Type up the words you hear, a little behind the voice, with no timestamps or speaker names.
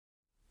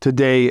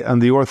today on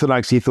the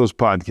Orthodox Ethos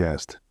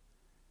podcast.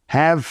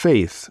 Have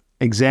Faith,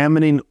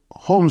 Examining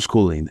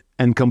Homeschooling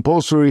and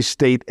Compulsory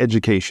State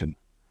Education.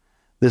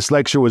 This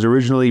lecture was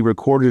originally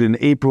recorded in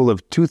April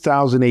of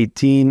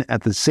 2018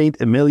 at the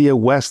St. Amelia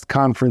West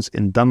Conference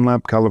in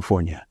Dunlap,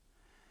 California.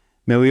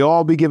 May we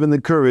all be given the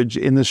courage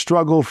in the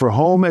struggle for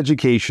home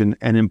education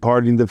and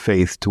imparting the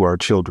faith to our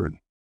children.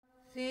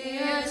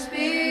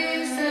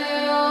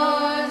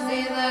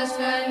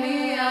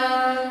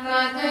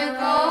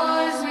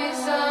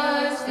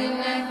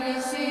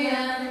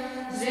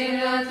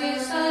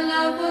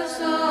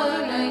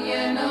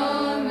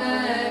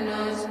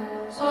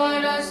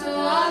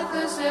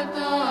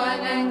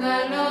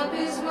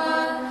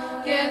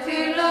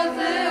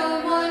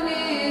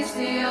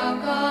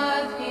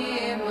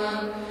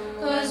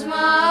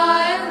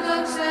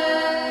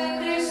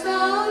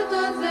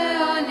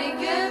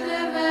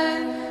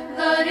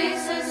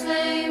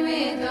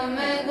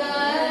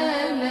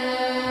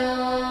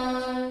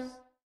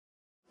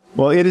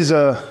 Well, it is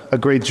a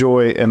great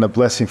joy and a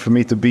blessing for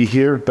me to be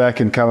here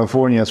back in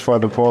California. As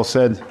Father Paul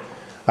said,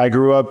 I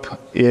grew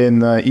up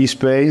in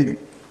East Bay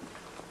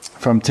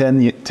from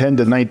 10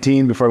 to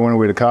 19 before I went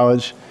away to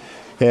college,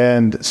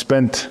 and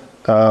spent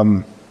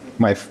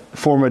my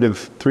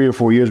formative 3 or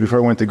 4 years before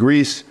I went to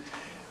Greece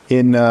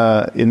in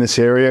this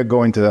area,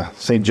 going to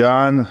St.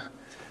 John,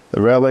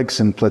 the Relics,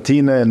 and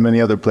Platina, and many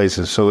other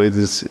places. So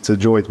it's a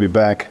joy to be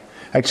back.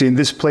 Actually, in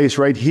this place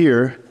right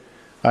here,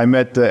 I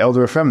met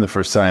Elder Ephrem the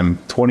first time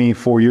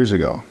 24 years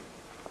ago.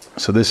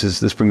 So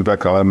this brings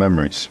back a lot of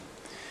memories.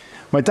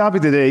 My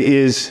topic today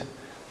is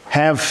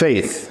have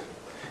faith.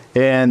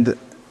 And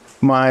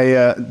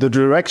the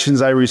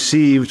directions I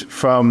received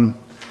from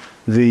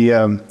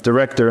the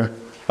director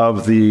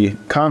of the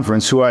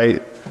conference, who I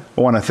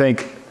want to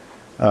thank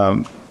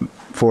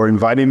for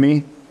inviting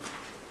me.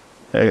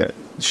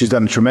 She's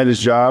done a tremendous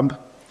job.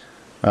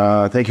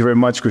 Thank you very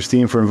much,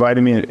 Christine, for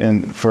inviting me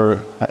and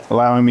for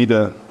allowing me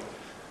to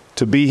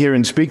be here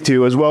and speak to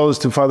you, as well as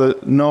to Father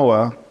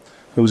Noah,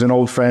 who's an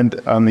old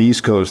friend on the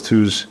East Coast,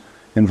 who's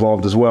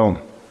involved as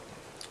well.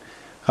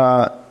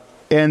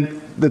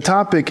 And the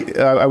topic,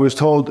 I was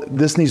told,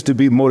 this needs to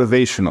be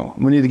motivational.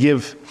 We need to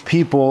give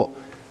people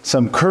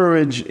some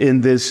courage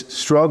in this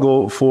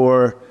struggle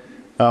for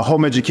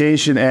home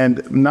education,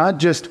 and not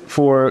just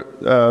for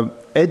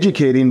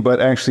educating,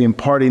 but actually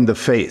imparting the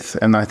faith.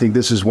 And I think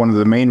this is one of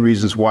the main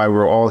reasons why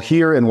we're all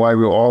here and why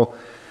we all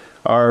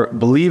are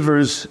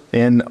believers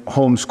in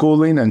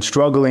homeschooling and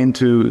struggling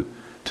to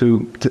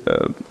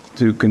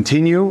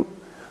continue,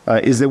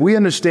 is that we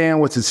understand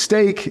what's at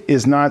stake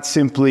is not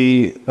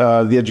simply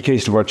the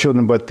education of our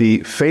children, but the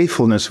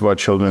faithfulness of our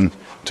children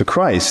to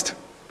Christ.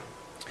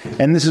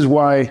 And this is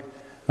why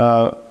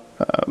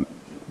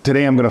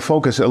today I'm going to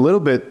focus a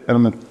little bit,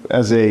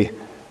 as a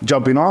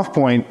jumping off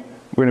point,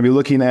 we're going to be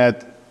looking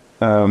at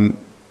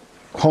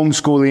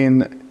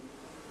homeschooling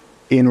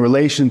in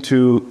relation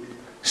to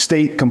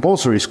state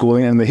compulsory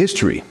schooling and the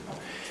history.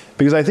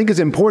 Because I think it's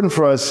important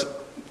for us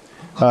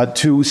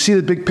to see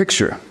the big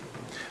picture.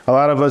 A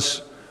lot of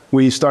us,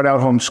 we start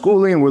out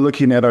homeschooling, we're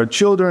looking at our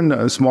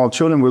children, small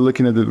children, we're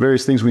looking at the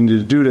various things we need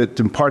to do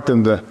to impart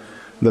them the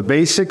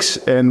basics,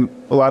 and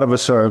a lot of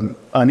us are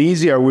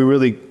uneasy. Are we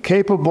really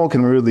capable?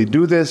 Can we really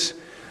do this?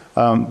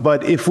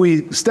 But if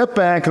we step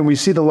back and we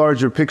see the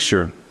larger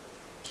picture,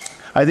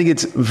 I think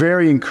it's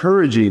very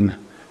encouraging.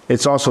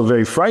 It's also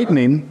very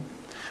frightening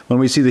when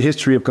we see the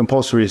history of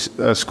compulsory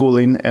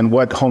schooling and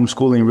what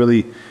homeschooling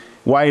really,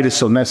 why it is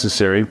so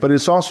necessary. But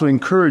it's also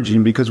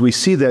encouraging because we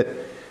see that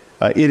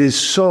it is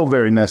so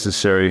very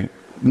necessary,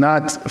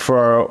 not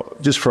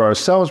just for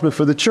ourselves, but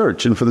for the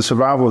church and for the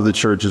survival of the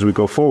church as we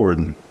go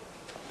forward.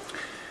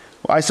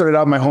 I started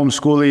out my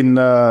homeschooling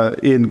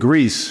in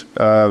Greece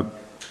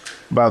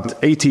about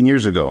 18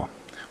 years ago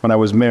when I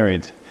was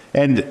married.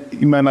 And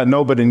you might not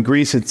know, but in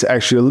Greece it's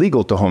actually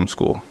illegal to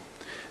homeschool.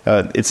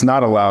 It's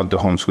not allowed to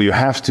homeschool. You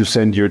have to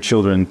send your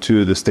children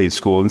to the state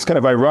school. And it's kind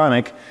of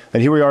ironic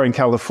that here we are in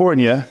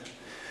California,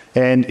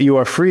 and you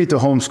are free to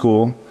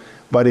homeschool,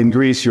 but in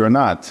Greece you are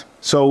not.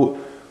 So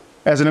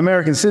as an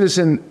American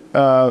citizen,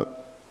 I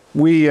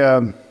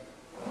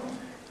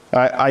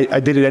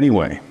did it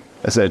anyway,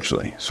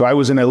 essentially. So I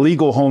was an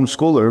illegal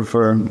homeschooler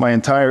for my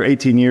entire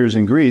 18 years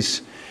in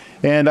Greece.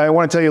 And I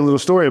want to tell you a little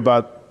story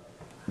about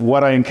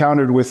what I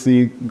encountered with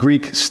the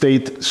Greek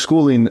state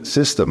schooling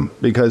system,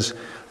 because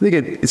I think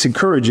it's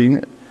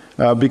encouraging,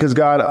 because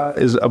God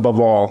is above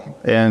all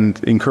and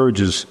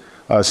encourages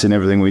us in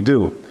everything we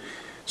do.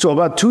 So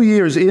about 2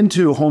 years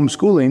into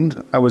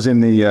homeschooling, I was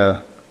in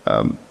the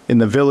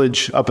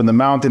village up in the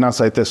mountain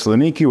outside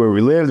Thessaloniki where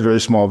we lived, a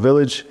very small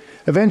village.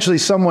 Eventually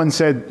someone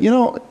said, you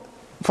know,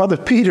 Father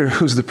Peter,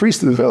 who's the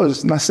priest of the village,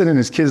 is not sending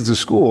his kids to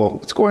school.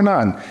 What's going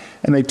on?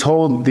 And they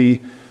told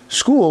the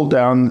school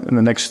down in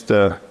the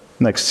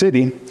next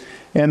city,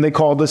 and they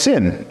called us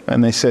in,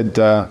 and they said,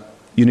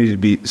 you need to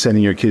be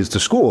sending your kids to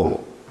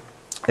school.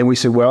 And we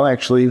said, well,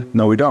 actually,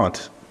 no, we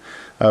don't.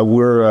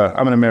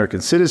 I'm an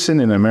American citizen.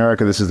 In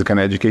America, this is the kind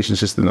of education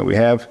system that we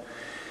have.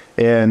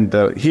 And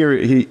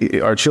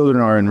here, our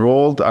children are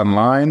enrolled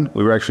online.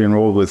 We were actually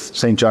enrolled with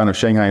St. John of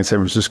Shanghai and San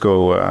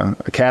Francisco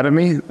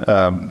Academy,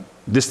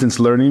 distance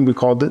learning, we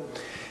called it.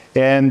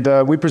 And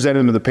we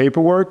presented him the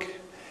paperwork,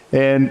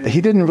 and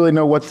he didn't really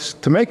know what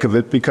to make of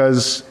it,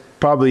 because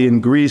probably in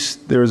Greece,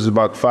 there's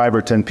about 5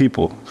 or 10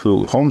 people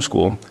who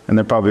homeschool, and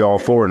they're probably all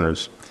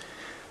foreigners.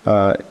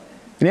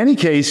 In any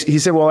case, he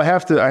said, well, I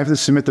have to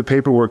submit the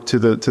paperwork to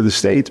the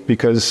state,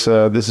 because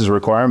this is a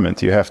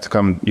requirement. You have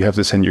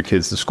to send your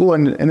kids to school.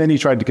 And then he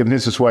tried to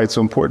convince us why it's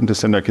so important to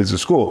send our kids to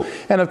school.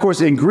 And of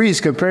course, in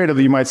Greece,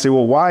 comparatively, you might say,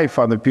 well, why,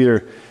 Father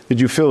Peter, did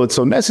you feel it's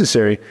so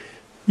necessary?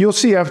 You'll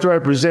see after I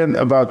present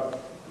about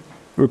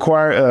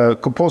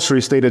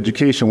compulsory state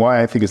education,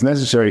 why I think it's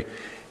necessary.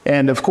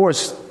 And of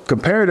course,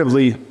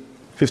 comparatively,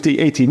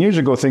 18 years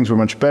ago, things were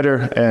much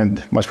better,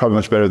 and probably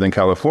much better than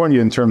California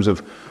in terms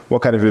of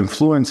what kind of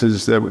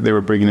influences that they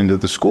were bringing into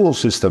the school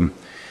system.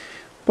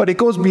 But it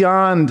goes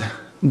beyond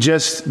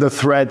just the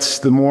threats,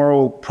 the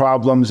moral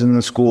problems in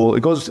the school.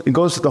 It goes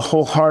to the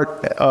whole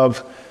heart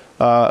of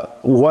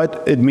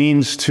what it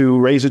means to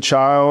raise a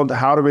child,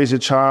 how to raise a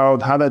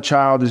child, how that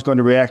child is going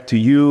to react to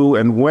you,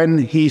 and when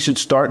he should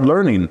start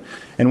learning,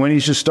 and when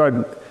he should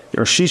start,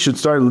 or she should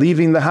start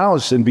leaving the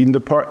house and being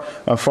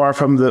far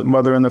from the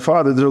mother and the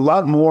father. There's a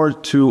lot more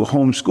to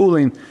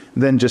homeschooling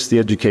than just the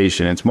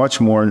education. It's much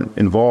more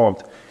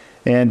involved.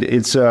 And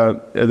it's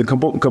the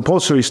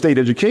compulsory state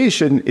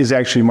education is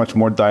actually much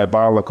more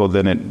diabolical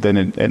than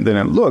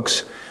it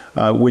looks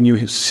when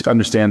you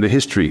understand the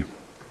history.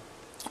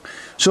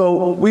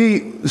 So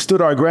we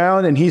stood our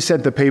ground, and he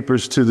sent the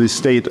papers to the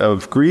state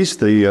of Greece,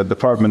 the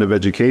Department of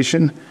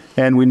Education,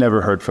 and we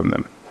never heard from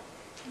them.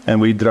 And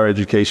we did our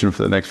education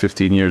for the next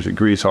 15 years in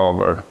Greece, all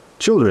of our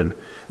children.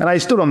 And I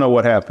still don't know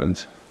what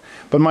happened.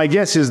 But my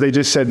guess is they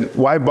just said,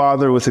 why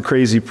bother with a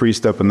crazy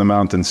priest up in the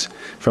mountains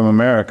from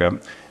America?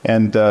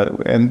 And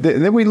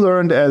then we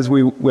learned as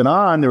we went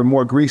on, there were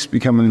more Greeks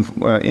becoming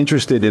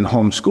interested in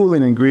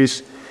homeschooling in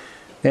Greece.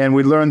 And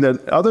we learned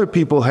that other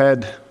people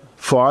had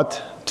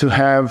fought to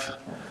have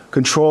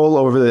control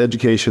over the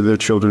education of their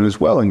children as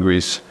well in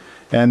Greece.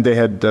 And they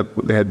had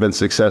been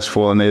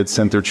successful, and they had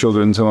sent their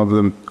children, some of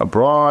them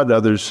abroad,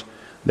 others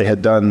they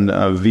had done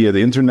via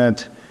the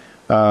internet.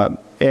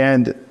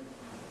 And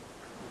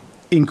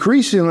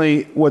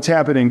increasingly, what's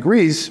happened in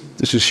Greece,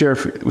 just to share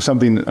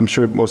something I'm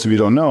sure most of you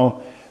don't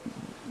know,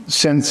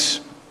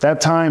 since that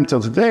time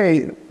till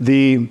today,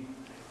 the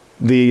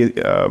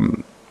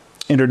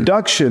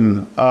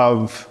introduction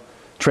of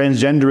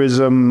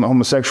transgenderism,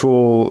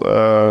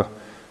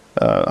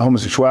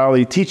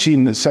 homosexuality,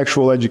 teaching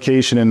sexual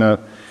education into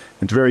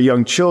very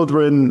young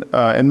children,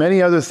 and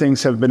many other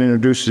things have been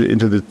introduced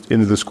into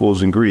the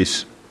schools in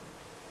Greece.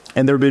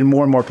 And there have been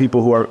more and more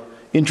people who are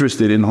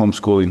interested in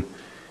homeschooling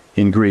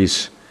in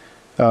Greece.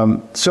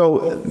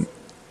 So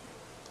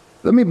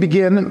let me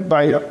begin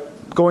by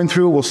going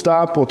through, we'll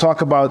stop, we'll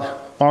talk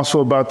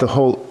also about the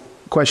whole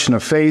question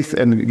of faith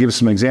and give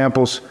some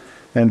examples,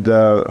 and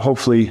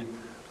hopefully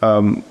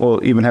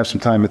we'll even have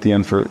some time at the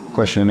end for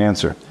question and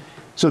answer.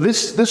 So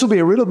this will be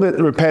a little bit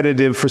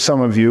repetitive for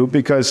some of you,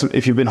 because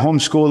if you've been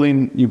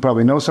homeschooling, you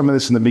probably know some of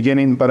this in the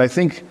beginning, but I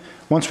think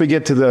once we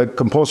get to the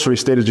compulsory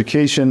state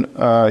education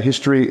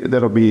history,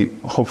 that'll be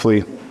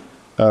hopefully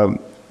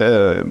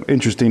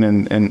interesting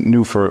and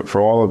new for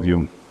all of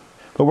you.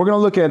 But we're going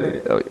to look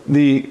at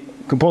the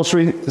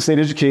compulsory state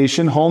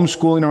education,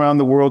 homeschooling around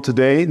the world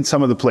today in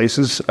some of the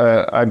places.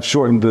 I've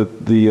shortened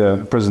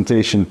the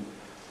presentation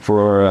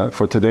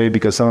for today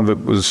because some of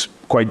it was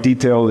quite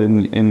detailed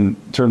in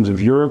terms of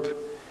Europe.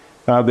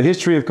 The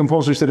history of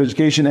compulsory state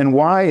education and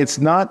why it's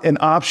not an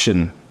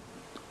option,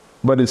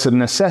 but it's a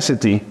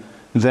necessity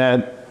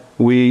that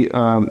we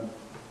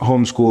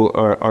homeschool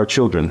our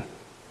children.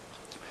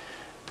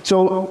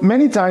 So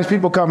many times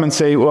people come and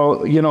say,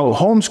 well, you know,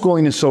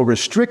 homeschooling is so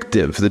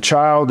restrictive. The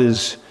child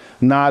is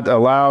not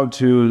allowed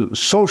to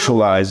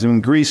socialize. In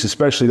Greece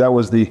especially, that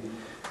was the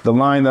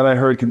line that I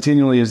heard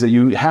continually, is that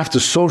you have to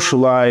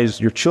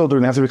socialize your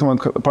children, have to become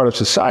a part of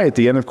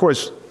society. And of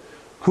course,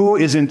 who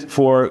isn't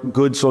for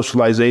good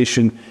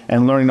socialization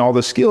and learning all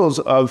the skills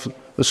of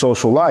the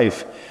social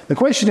life? The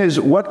question is,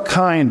 what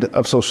kind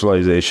of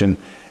socialization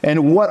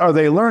and what are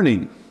they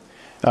learning?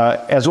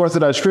 As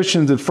Orthodox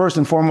Christians, first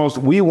and foremost,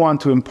 we want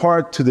to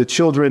impart to the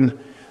children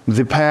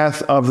the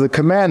path of the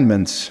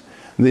commandments,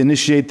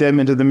 initiate them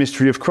into the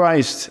mystery of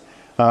Christ,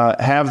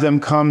 have them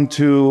come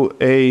to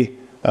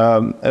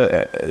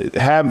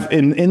have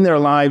in their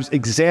lives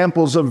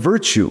examples of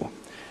virtue.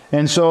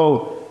 And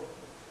so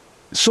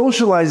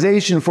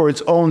socialization for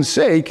its own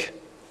sake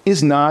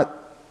is not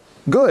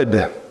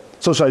good.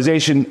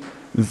 Socialization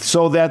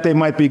so that they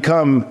might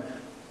become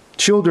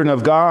children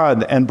of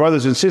God and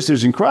brothers and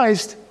sisters in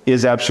Christ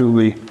is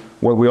absolutely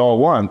what we all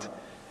want.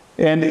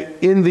 And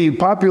in the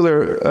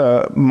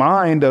popular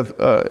mind of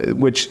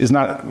which is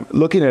not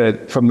looking at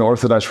it from the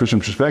Orthodox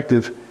Christian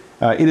perspective,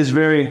 it is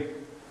very,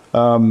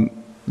 the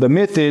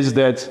myth is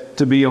that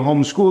to be a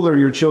homeschooler,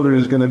 your children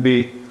is going to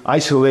be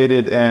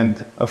isolated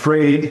and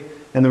afraid.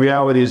 And the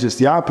reality is just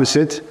the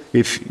opposite.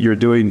 If you're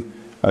doing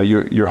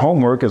your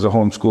homework as a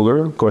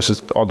homeschooler. Of course,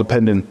 it's all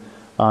dependent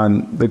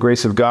on the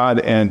grace of God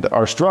and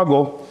our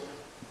struggle.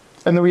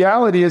 And the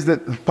reality is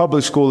that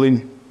public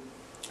schooling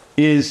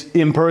is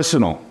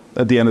impersonal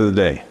at the end of the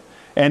day.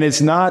 And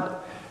it's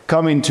not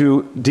coming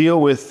to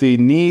deal with the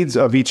needs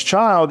of each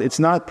child. It's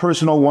not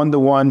personal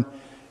one-to-one,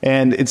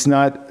 and it's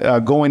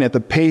not going at the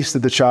pace that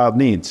the child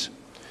needs.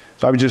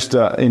 So I was just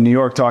in New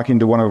York talking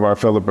to one of our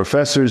fellow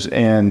professors,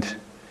 and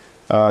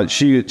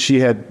she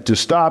had to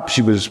stop.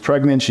 She was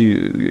pregnant.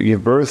 She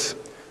gave birth.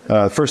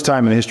 First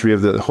time in the history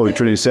of the Holy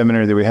Trinity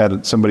Seminary that we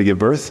had somebody give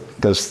birth,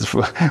 because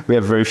we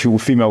have very few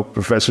female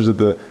professors at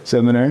the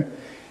seminary.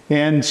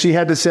 And she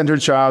had to send her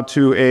child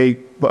to a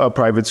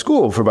private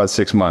school for about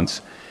 6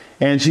 months.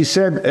 And she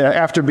said,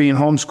 after being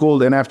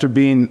homeschooled and after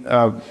being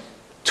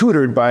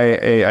tutored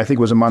by I think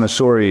it was a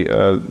Montessori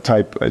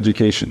type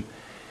education,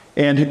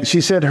 and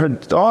she said her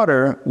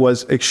daughter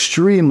was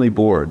extremely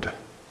bored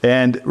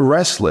and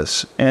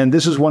restless. And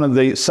this is one of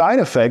the side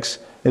effects,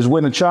 is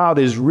when a child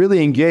is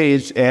really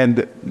engaged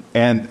and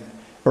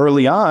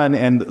early on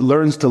and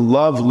learns to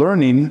love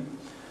learning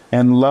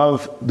and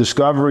love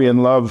discovery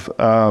and love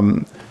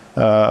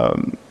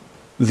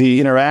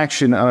the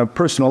interaction on a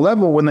personal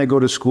level. When they go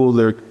to school,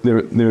 they're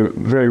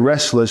very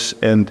restless,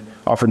 and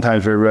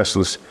oftentimes very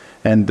restless,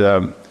 and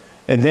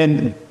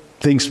then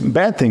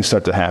bad things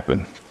start to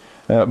happen.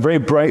 Very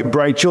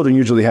bright children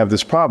usually have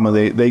this problem.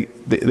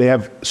 They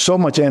have so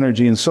much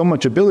energy and so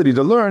much ability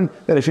to learn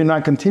that if you're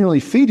not continually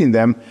feeding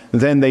them,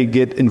 then they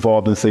get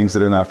involved in things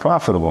that are not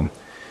profitable.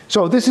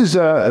 So this is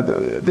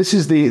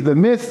the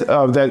myth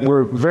that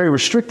we're very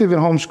restrictive in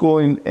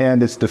homeschooling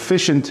and it's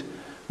deficient,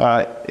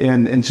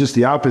 and it's just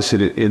the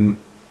opposite in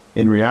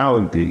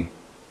reality.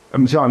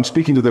 I'm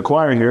speaking to the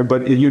choir here,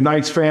 but it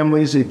unites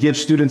families, it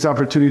gives students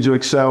opportunity to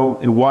excel,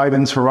 it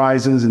widens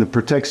horizons, and it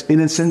protects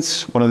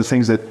innocence, one of the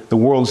things that the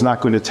world's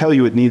not going to tell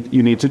you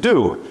you need to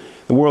do.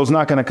 The world's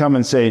not going to come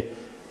and say,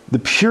 the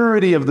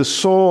purity of the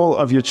soul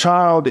of your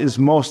child is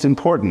most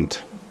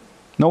important.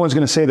 No one's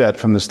going to say that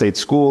from the state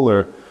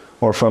school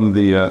or from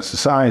the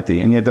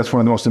society, and yet that's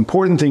one of the most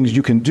important things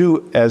you can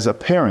do as a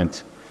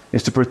parent,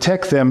 is to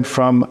protect them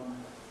from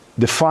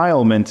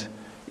defilement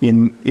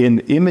in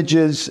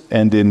images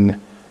and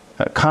in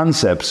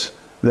concepts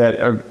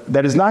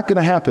that is not going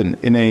to happen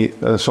in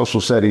a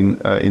social setting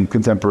in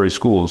contemporary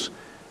schools.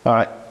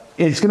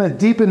 It's going to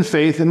deepen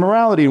faith and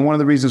morality, and one of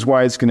the reasons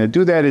why it's going to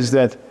do that is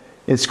that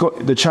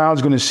the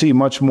child's going to see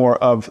much more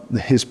of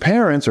his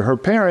parents or her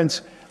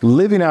parents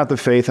living out the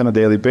faith on a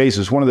daily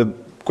basis. One of the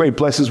great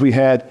blessings we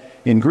had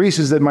in Greece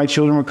is that my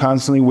children were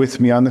constantly with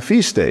me on the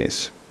feast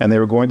days, and they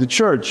were going to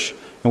church,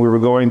 and we were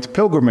going to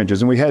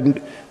pilgrimages, and we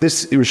had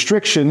this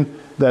restriction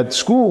that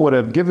school would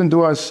have given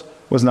to us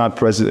was not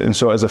present. And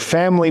so as a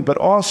family, but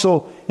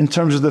also in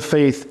terms of the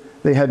faith,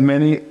 they had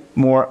many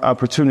more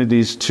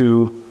opportunities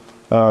to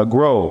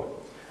grow.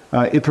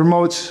 It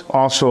promotes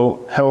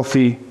also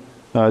healthy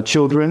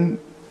children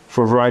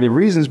for a variety of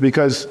reasons,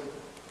 because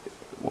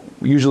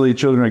usually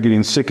children are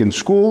getting sick in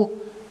school,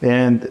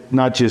 and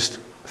not just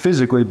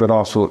physically, but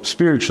also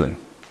spiritually.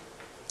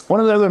 One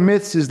of the other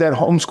myths is that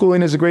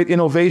homeschooling is a great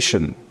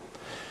innovation,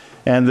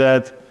 and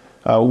that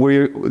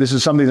this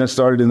is something that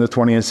started in the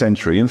 20th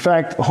century. In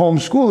fact,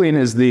 homeschooling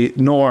is the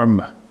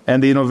norm,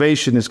 and the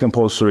innovation is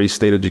compulsory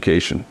state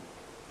education.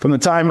 From the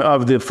time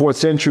of the 4th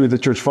century, the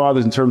Church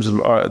Fathers, in terms of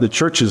the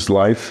Church's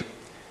life,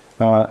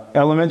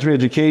 elementary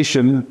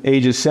education,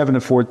 ages 7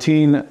 to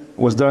 14,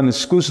 was done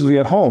exclusively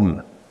at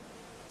home.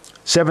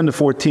 7 to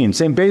 14.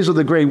 St. Basil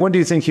the Great, when do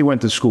you think he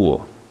went to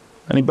school?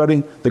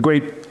 Anybody? The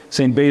great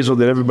St. Basil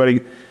that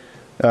everybody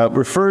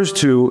refers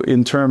to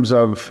in terms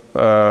of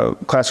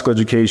classical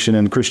education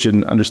and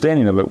Christian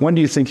understanding of it. When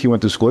do you think he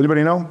went to school?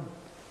 Anybody know?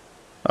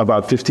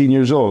 About 15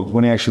 years old,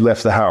 when he actually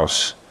left the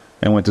house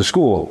and went to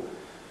school.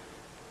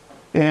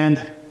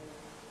 And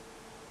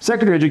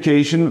secondary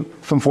education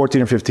from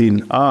 14 or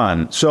 15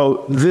 on.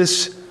 So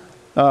this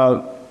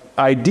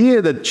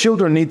idea that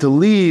children need to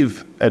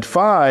leave at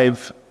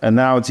 5, and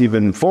now it's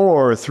even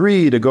 4 or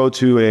 3 to go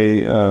to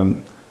a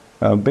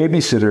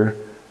babysitter,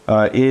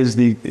 is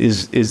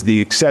the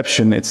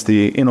exception. It's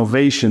the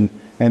innovation,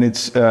 and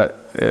it's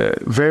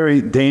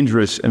very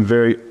dangerous and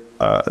very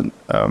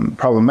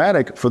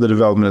problematic for the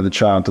development of the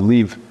child to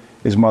leave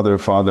his mother or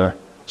father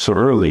so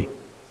early.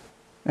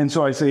 And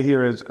so I say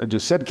here, as I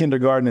just said,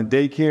 kindergarten and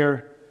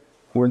daycare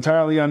were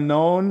entirely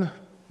unknown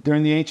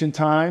during the ancient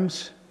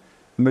times.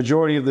 The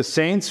majority of the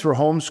saints were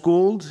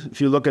homeschooled. If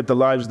you look at the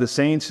lives of the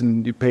saints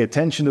and you pay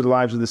attention to the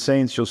lives of the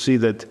saints, you'll see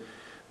that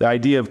the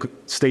idea of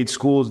state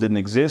schools didn't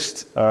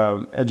exist.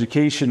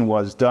 Education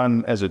was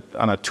done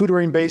on a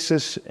tutoring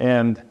basis,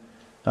 and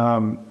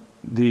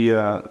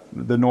the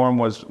norm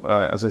was,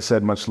 as I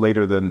said, much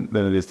later than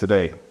it is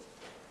today.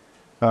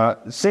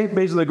 St.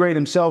 Basil the Great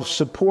himself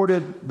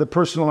supported the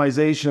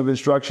personalization of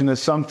instruction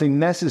as something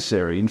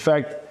necessary. In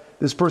fact,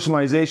 this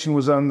personalization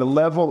was on the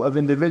level of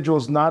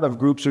individuals, not of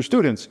groups or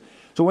students.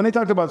 So when they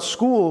talked about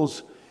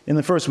schools, in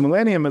the first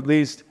millennium at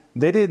least,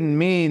 they didn't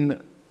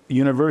mean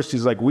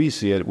universities like we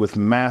see it with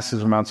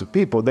massive amounts of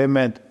people. They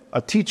meant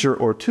a teacher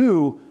or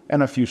two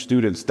and a few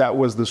students. That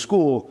was the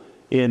school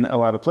in a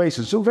lot of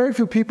places. So very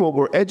few people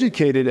were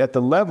educated at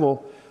the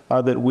level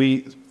that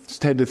we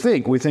tend to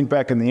think. We think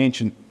back in the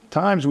ancient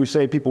times, we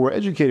say people were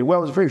educated.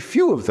 Well, very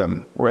few of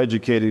them were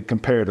educated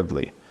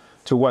comparatively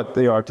to what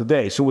they are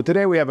today. So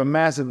today we have a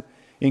massive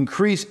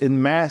increase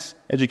in mass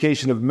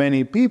education of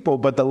many people,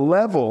 but the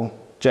level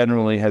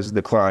generally has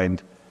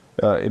declined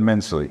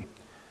immensely.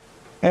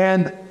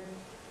 And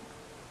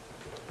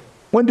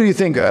when do you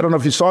think, I don't know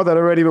if you saw that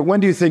already, but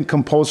when do you think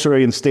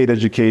compulsory and state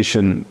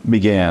education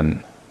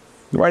began?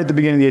 Right at the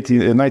beginning of the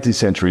 19th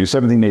century,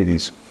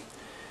 1780s.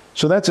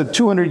 So that's a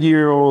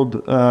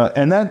 200-year-old,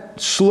 and that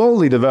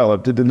slowly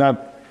developed. It did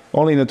not,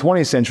 only in the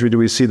 20th century do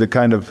we see the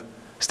kind of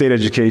state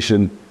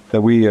education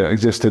that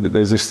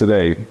exists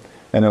today.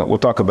 And we'll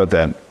talk about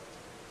that.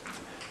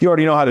 You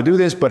already know how to do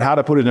this, but how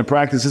to put it in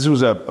practice. This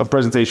was a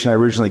presentation I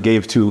originally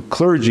gave to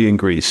clergy in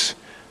Greece,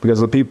 because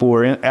the people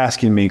were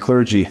asking me,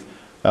 clergy,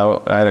 I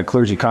had a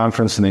clergy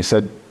conference, and they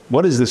said,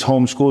 what is this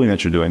homeschooling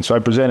that you're doing? So I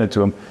presented to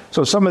them.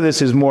 So some of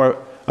this is more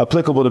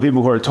applicable to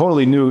people who are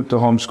totally new to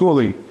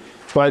homeschooling.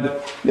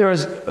 But there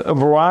is a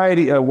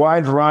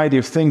wide variety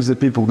of things that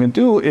people can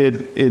do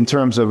in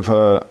terms of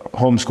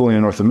homeschooling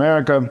in North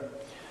America,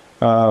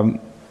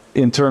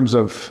 in terms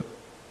of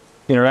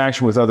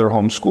interaction with other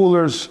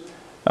homeschoolers.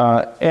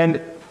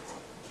 And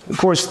of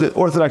course, the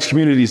Orthodox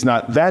community is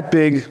not that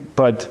big,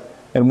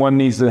 and one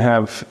needs to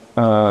have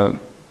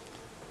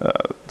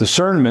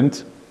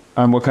discernment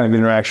on what kind of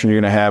interaction you're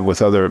going to have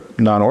with other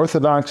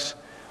non-Orthodox.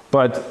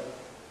 But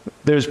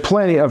there's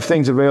plenty of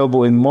things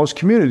available in most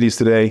communities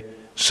today,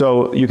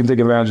 so you can take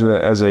advantage of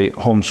that as a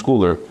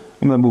homeschooler.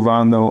 I'm going to move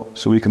on, though,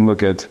 so we can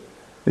look at,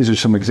 these are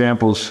some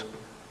examples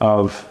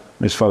of,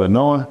 Ms. Father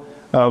Noah,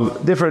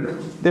 of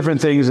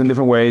different things and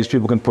different ways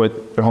people can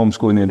put their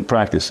homeschooling into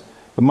practice.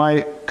 But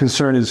my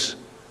concern is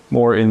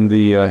more in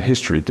the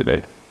history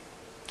today.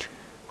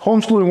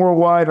 Homeschooling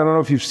worldwide, I don't know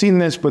if you've seen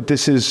this, but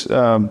this is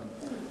an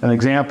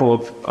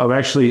example of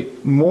actually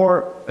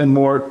more and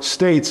more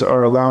states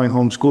are allowing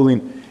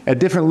homeschooling at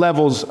different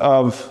levels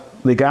of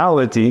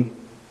legality.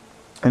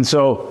 And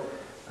so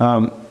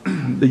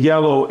the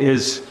yellow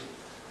is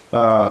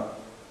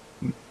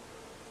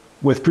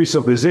with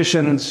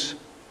presuppositions.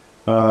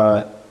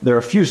 There are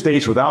a few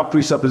states without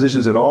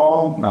presuppositions at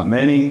all, not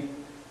many.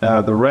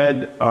 The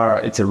red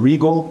it's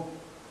illegal.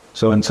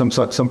 So in some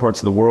parts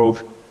of the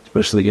world,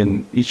 especially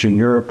in Eastern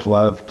Europe, a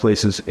lot of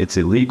places it's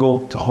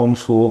illegal to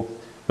homeschool,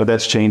 but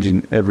that's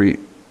changing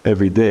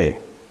every day.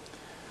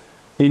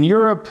 In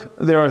Europe,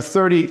 there are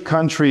 30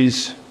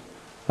 countries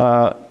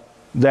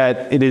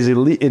that it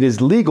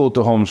is legal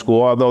to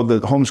homeschool, although the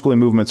homeschooling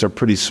movements are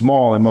pretty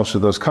small in most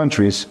of those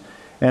countries.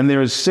 And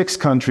there's 6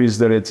 countries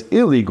that it's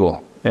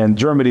illegal, and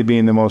Germany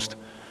being the most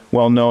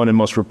well-known and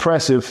most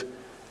repressive.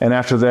 And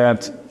after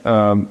that,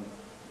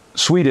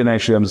 Sweden,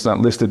 actually, it's not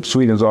listed.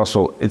 Sweden is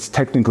also, it's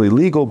technically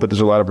legal, but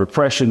there's a lot of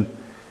repression.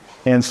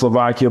 And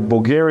Slovakia,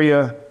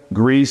 Bulgaria,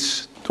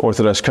 Greece,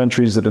 Orthodox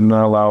countries that do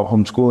not allow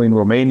homeschooling,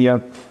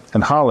 Romania,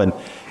 and Holland.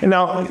 And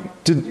now,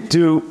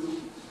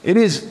 it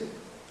is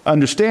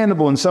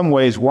understandable in some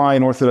ways why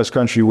an Orthodox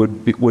country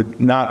would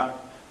not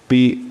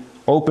be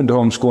open to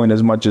homeschooling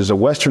as much as a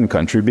Western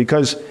country,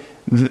 because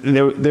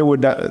there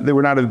would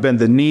not have been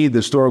the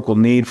historical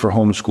need for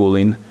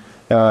homeschooling,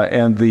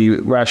 and the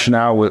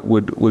rationale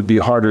would be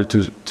harder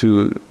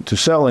to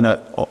sell in a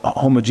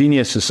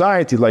homogeneous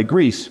society like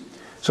Greece.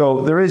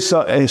 So there is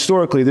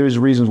historically there is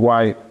reasons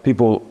why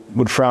people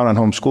would frown on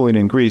homeschooling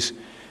in Greece.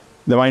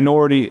 The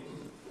minority,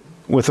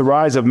 with the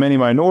rise of many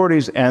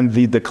minorities and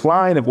the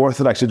decline of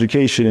Orthodox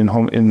education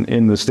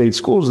in the state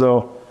schools,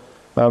 though,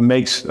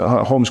 makes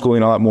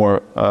homeschooling a lot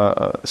more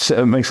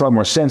makes a lot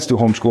more sense to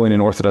homeschooling in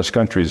Orthodox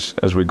countries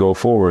as we go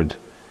forward.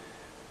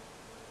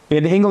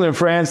 In England and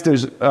France,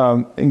 there's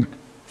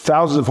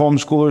thousands of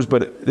homeschoolers,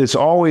 but it's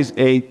always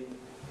a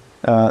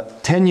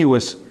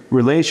tenuous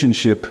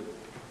relationship.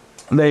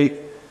 Although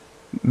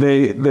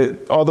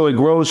it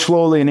grows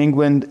slowly in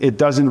England, it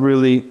doesn't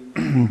really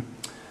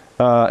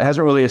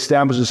hasn't really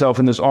established itself,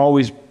 and there's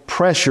always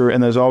pressure,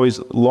 and there's always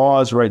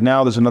laws. Right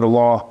now, there's another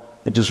law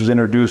that just was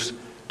introduced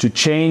to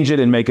change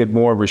it and make it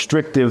more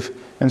restrictive.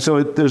 And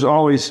so there's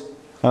always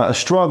a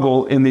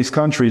struggle in these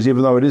countries,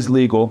 even though it is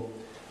legal,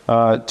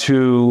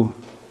 to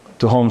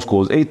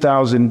homeschool.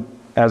 8,000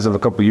 as of a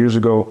couple of years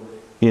ago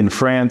in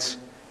France,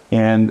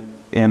 and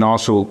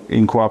also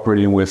in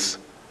cooperating with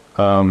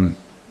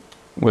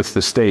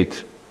the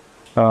state.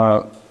 We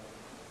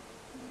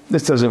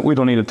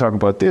don't need to talk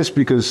about this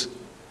because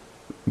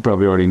you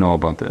probably already know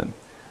about that.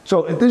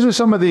 So these are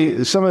some of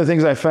the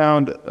things I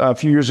found a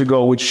few years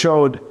ago, which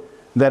showed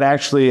that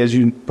actually, as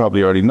you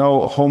probably already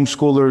know,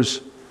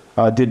 homeschoolers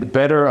did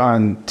better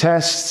on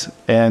tests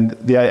and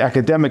the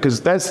academic,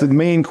 because that's the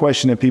main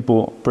question that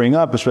people bring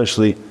up,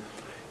 especially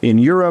in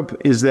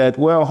Europe, is that,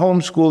 well,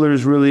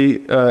 homeschoolers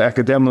really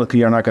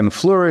academically are not going to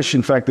flourish.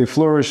 In fact, they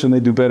flourish and they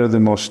do better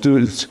than most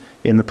students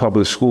in the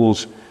public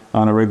schools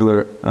on a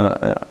regular,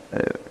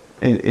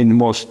 in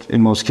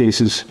most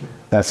cases.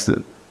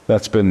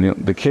 That's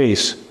been the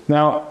case.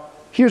 Now,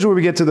 here's where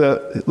we get to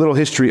the little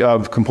history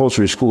of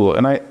compulsory school.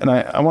 And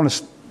I want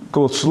to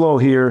go slow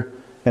here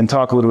and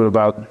talk a little bit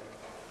about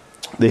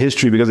the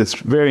history because it's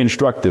very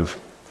instructive.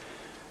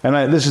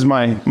 And this is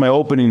my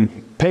opening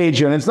page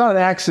here, and it's not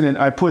an accident.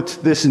 I put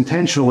this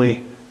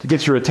intentionally to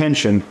get your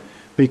attention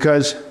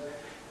because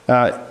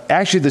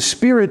actually the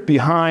spirit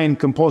behind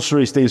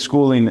compulsory state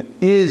schooling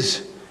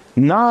is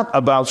not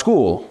about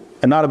school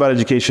and not about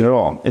education at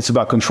all. It's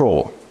about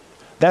control.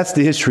 That's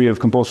the history of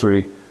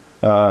compulsory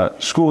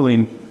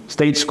schooling,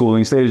 state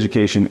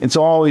education. It's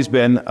always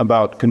been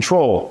about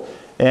control.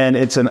 And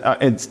there's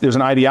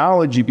an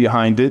ideology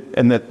behind it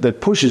and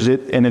that pushes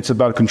it, and it's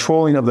about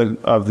controlling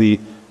of the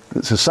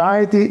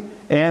society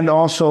and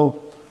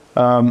also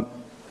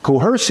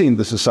coercing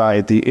the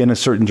society in a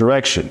certain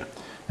direction.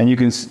 And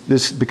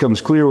this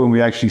becomes clear when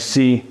we actually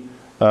see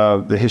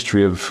the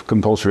history of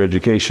compulsory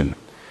education.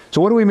 So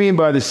what do we mean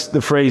by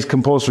the phrase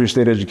compulsory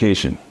state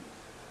education?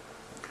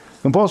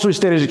 Compulsory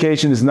state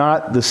education is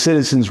not the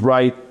citizen's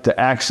right to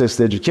access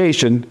to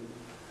education,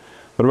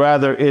 but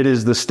rather it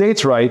is the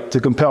state's right to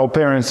compel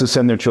parents to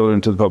send their children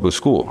to the public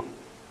school.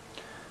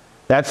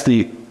 That's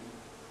the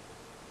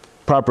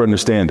proper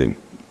understanding.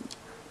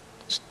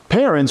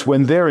 Parents,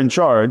 when they're in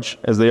charge,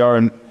 as they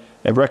are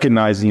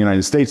recognized in the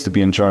United States to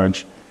be in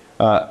charge,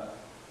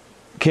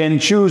 can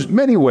choose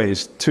many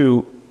ways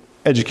to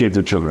educate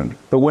their children.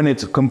 But when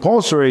it's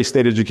compulsory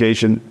state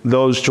education,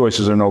 those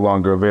choices are no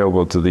longer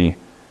available to the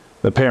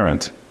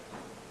parent.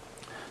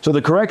 So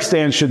the correct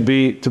stance should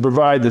be to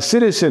provide the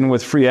citizen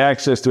with free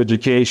access to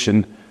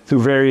education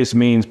through various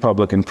means,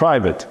 public and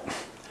private.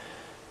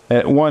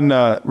 One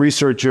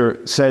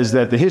researcher says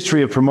that the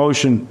history of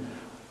promotion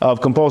of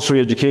compulsory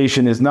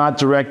education is not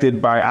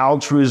directed by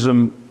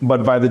altruism,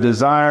 but by the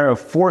desire of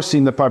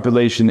forcing the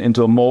population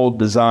into a mold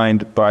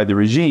designed by the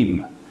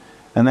regime.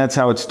 And that's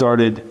how it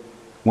started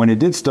when it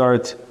did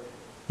start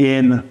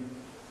in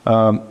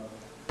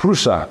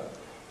Prussia.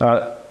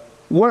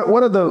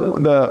 What are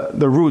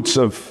the roots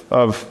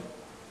of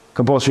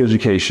compulsory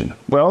education?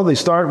 Well, they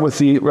start with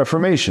the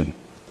Reformation.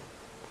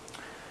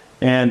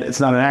 And it's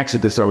not an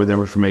accident to start with the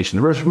Reformation.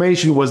 The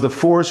Reformation was the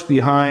force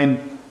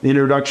behind the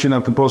introduction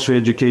of compulsory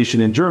education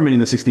in Germany in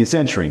the 16th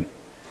century.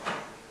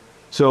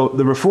 So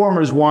the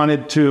reformers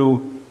wanted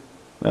to,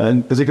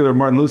 in particular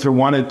Martin Luther,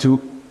 wanted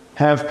to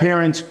have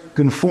parents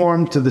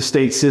conform to the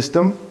state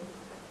system.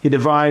 He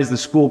devised the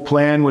school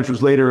plan, which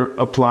was later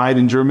applied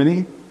in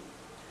Germany.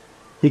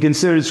 He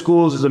considered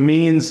schools as a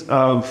means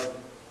of,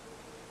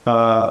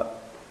 the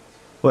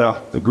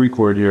Greek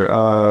word here,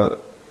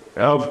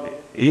 of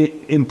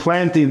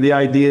implanting the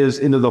ideas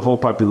into the whole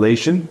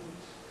population.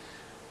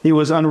 He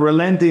was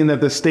unrelenting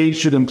that the state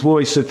should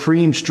employ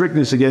supreme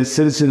strictness against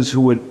citizens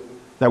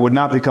that would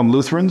not become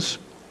Lutherans.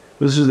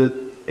 This is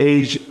the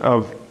age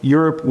of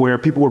Europe where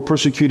people were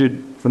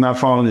persecuted for not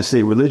following the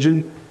state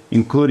religion,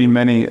 including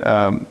many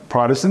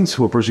Protestants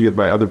who were persecuted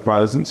by other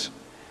Protestants.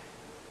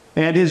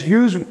 And his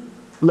views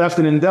left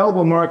an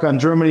indelible mark on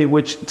Germany,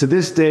 which to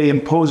this day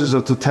imposes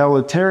a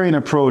totalitarian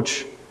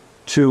approach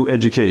to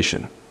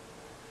education.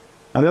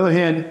 On the other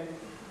hand,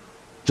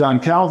 John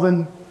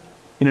Calvin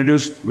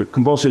introduced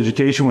compulsory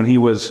education when he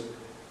was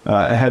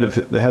the head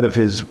of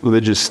his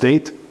religious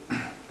state.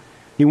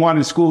 He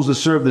wanted schools to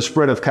serve the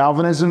spread of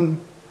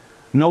Calvinism.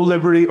 No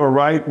liberty or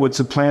right would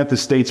supplant the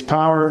state's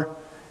power.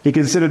 He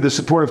considered the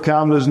support of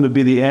Calvinism to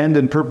be the end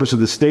and purpose of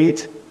the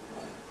state.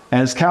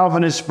 As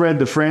Calvinists spread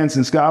to France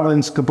and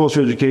Scotland,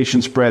 compulsory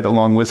education spread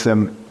along with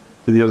them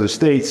to the other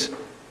states.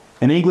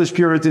 And English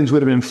Puritans who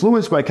had been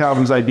influenced by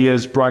Calvin's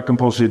ideas brought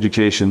compulsory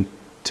education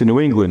to New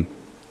England.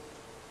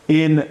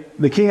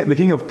 The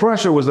King of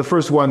Prussia was the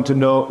first one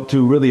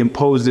to really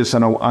impose this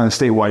on a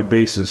statewide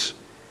basis.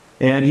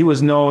 And he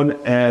was known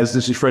as,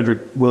 this is Frederick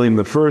William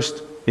I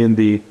in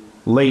the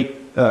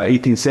late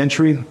 18th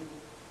century,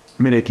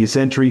 mid-18th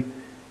century.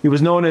 He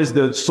was known as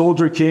the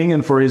Soldier King,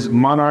 and for his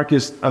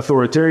monarchist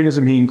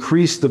authoritarianism, he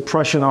increased the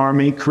Prussian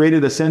army,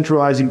 created a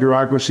centralizing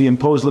bureaucracy,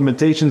 imposed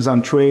limitations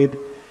on trade,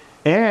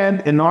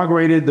 and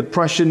inaugurated the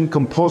Prussian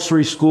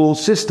compulsory school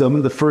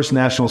system, the first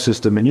national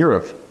system in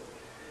Europe.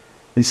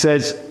 He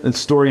says, the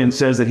historian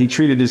says that he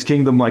treated his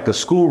kingdom like a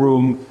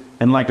schoolroom,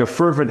 and like a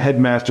fervent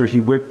headmaster,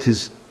 he whipped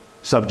his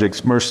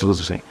subjects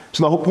mercilessly.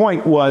 So the whole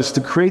point was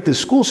to create this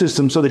school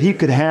system so that he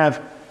could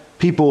have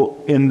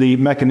people in the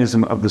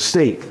mechanism of the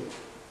state.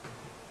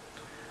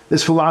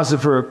 This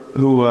philosopher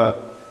who,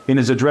 in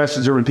his address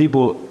to German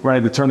people right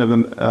at the turn of the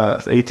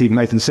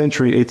 18th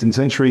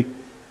century,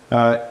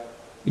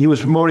 he was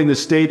promoting the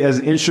state as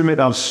an instrument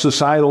of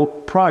societal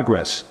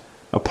progress,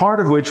 a part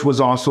of which was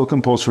also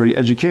compulsory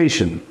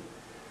education.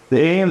 The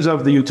aims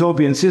of the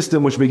utopian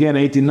system, which began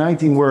in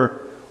 1819,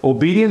 were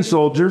obedient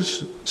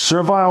soldiers,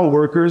 servile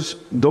workers,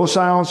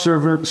 docile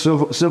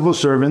civil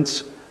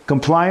servants,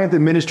 compliant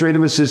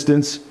administrative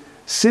assistants,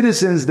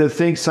 citizens that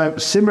think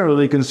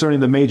similarly concerning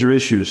the major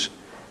issues.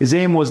 His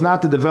aim was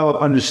not to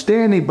develop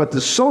understanding, but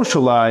to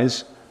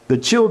socialize the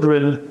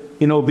children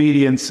in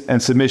obedience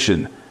and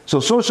submission.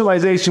 So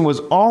socialization was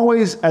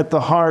always at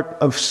the heart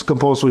of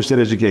compulsory state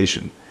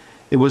education.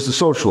 It was to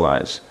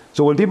socialize.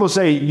 So when people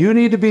say, you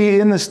need to be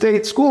in the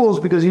state schools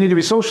because you need to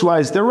be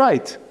socialized, they're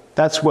right.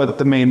 That's what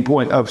the main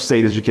point of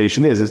state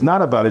education is. It's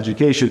not about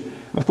education.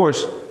 Of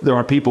course, there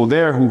are people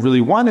there who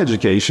really want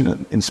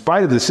education in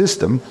spite of the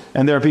system,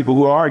 and there are people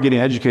who are getting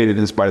educated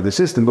in spite of the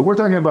system. But we're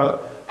talking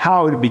about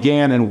how it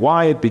began and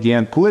why it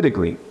began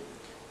politically.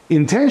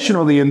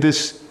 Intentionally, in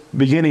this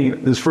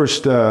beginning, this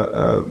first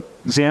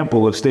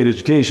example of state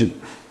education,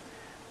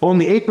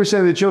 only 8%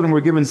 of the children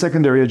were given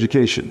secondary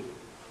education.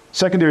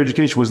 Secondary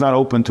education was not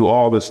open to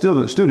all the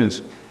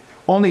students.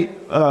 Only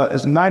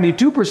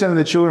 92% of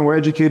the children were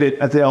educated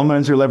at the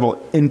elementary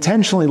level,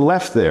 intentionally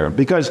left there,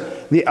 because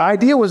the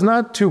idea was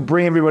not to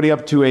bring everybody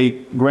up to a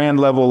grand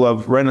level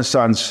of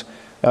Renaissance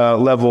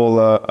level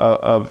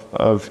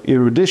of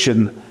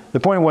erudition. The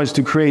point was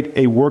to create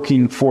a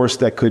working force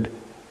that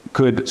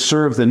could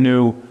serve the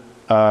new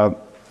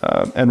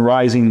and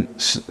rising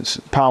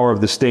power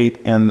of the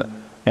state and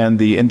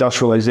the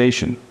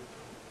industrialization.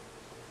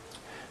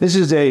 This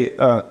is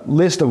a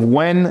list of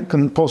when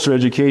compulsory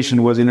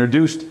education was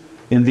introduced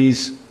in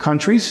these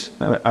countries.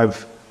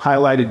 I've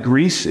highlighted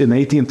Greece in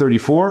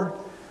 1834.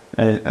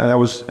 That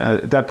was,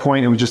 at that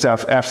point, it was just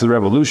after the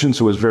revolution,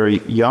 so it was very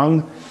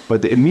young.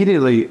 But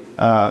immediately,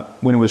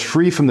 when it was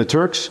free from the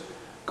Turks,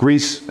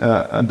 Greece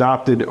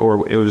adopted,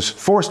 or it was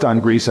forced on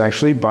Greece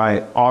actually,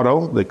 by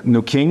Otto, the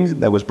new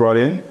king that was brought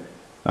in.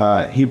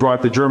 He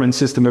brought the German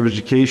system of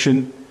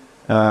education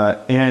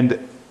and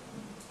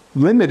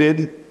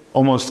limited,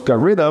 almost got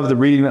rid of the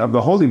reading of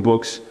the holy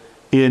books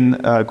in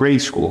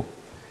grade school.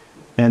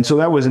 And so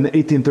that was in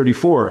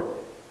 1834.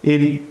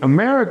 In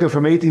America,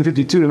 from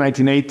 1852 to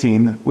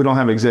 1918, we don't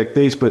have exact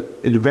dates, but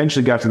it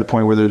eventually got to the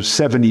point where there's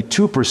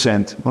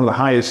 72%, one of the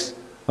highest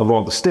of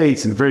all the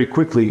states, and very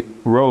quickly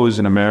rose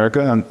in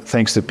America, and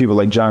thanks to people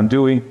like John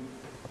Dewey,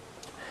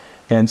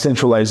 and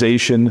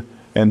centralization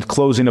and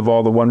closing of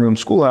all the one-room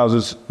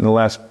schoolhouses in the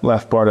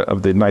last part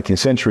of the 19th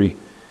century.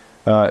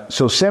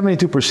 So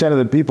 72% of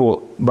the people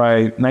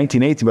by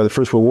 1918, by the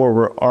First World War,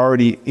 were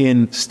already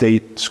in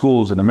state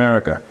schools in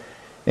America.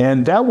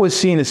 And that was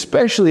seen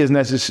especially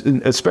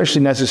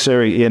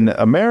necessary in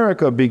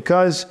America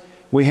because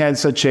we had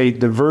such a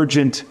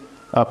divergent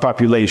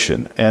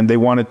population, and they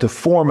wanted to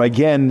form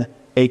again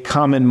a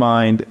common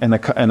mind and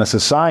a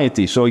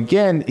society. So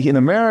again, in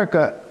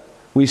America,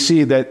 we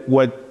see that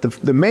what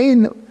the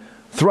main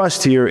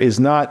thrust here is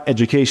not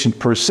education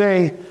per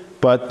se,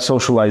 but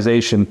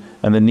socialization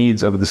and the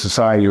needs of the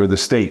society or the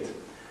state.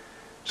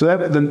 So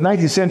the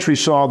 19th century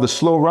saw the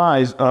slow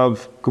rise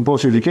of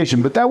compulsory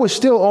education, but that was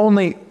still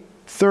only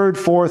 3rd,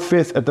 4th,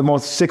 5th, at the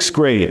most 6th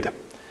grade. It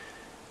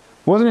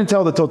wasn't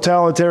until the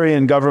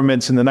totalitarian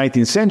governments in the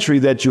 19th century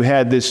that you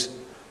had this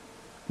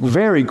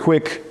very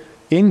quick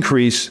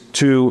increase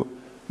to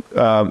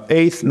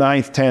 8th,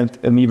 9th,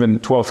 10th, and even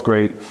 12th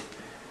grade.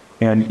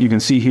 And you can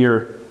see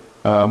here,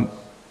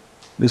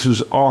 this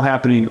was all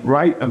happening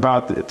right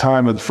about the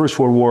time of the First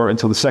World War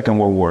until the Second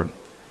World War.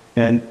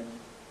 And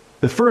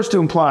the first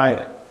to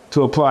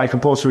apply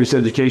compulsory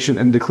education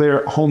and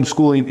declare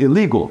homeschooling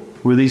illegal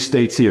were these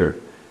states here.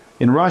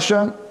 In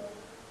Russia,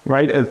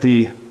 right at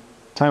the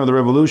time of the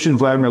revolution,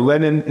 Vladimir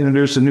Lenin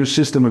introduced a new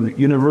system of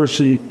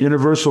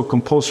universal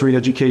compulsory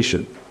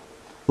education.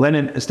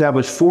 Lenin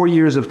established 4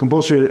 years of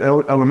compulsory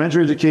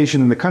elementary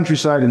education in the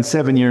countryside and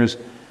 7 years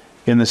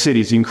in the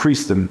cities. He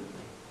increased them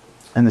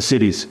in the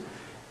cities.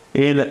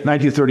 In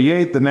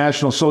 1938, the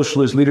National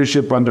Socialist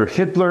leadership under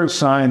Hitler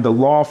signed the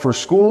Law for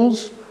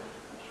Schools,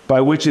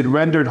 by which it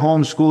rendered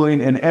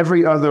homeschooling and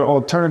every other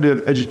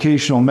alternative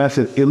educational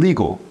method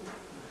illegal.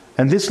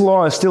 And this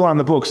law is still on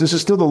the books. This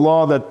is still the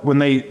law that when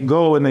they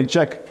go and they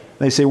check,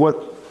 they say,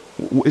 what,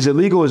 is it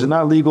legal, is it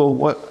not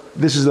legal?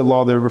 This is the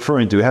law they're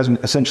referring to. It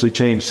hasn't essentially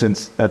changed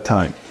since that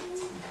time.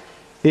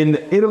 In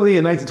Italy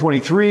in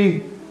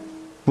 1923,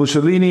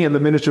 Mussolini and the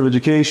Minister of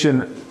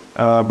Education,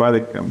 by the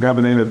guy by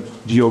the name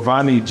of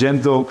Giovanni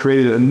Gento,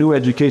 created a new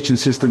education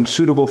system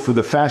suitable for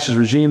the fascist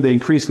regime. They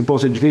increased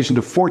compulsory education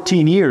to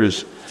 14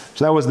 years.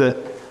 So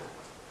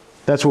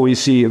that's what we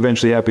see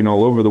eventually happening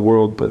all over the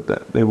world,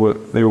 but they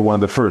were one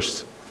of the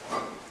first.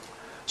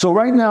 So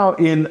right now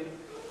in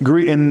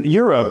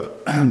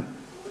Europe,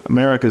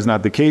 America is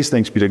not the case,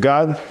 thanks be to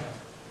God.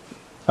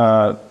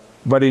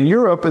 But in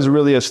Europe is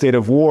really a state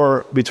of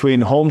war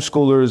between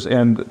homeschoolers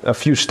and a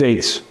few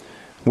states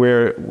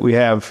where we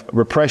have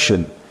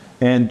repression.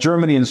 And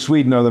Germany and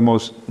Sweden are the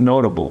most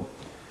notable.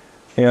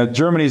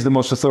 Germany is the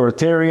most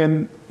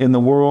authoritarian in the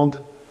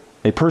world.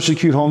 They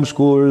persecute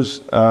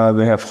homeschoolers.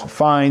 They have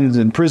fines,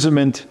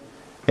 imprisonment,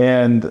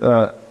 and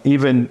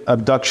even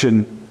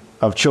abduction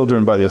of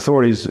children by the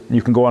authorities.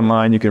 You can go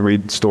online, you can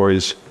read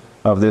stories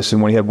of this.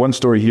 And when you had one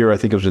story here, I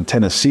think it was in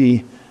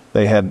Tennessee,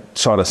 they had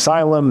sought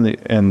asylum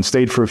and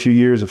stayed for a few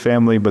years, a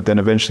family, but then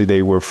eventually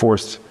they were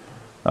forced.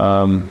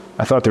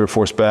 I thought they were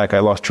forced back. I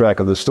lost track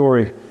of the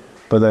story,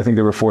 but I think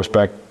they were forced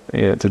back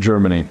to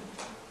Germany.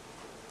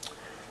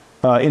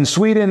 In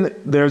Sweden,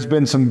 there's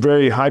been some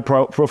very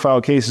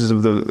high-profile cases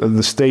of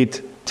the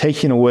state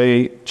taking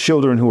away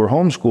children who were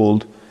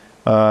homeschooled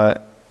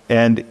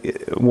And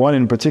one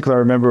in particular, I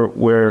remember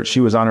where she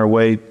was on her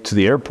way to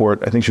the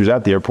airport. I think she was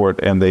at the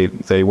airport, and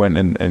they went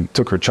and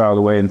took her child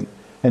away.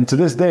 And to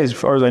this day, as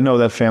far as I know,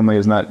 that family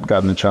has not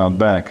gotten the child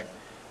back.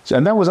 So,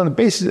 and that was on the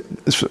basis,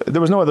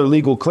 there was no other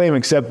legal claim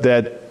except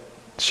that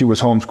she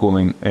was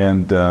homeschooling.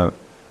 And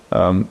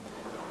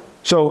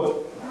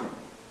so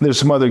there's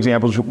some other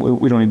examples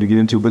we don't need to get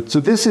into. But so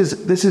this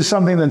is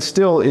something that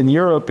still in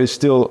Europe is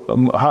still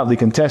hotly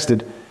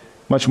contested,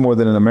 much more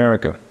than in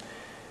America.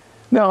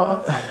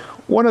 Now,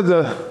 one of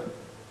the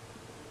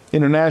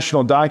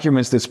international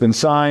documents that's been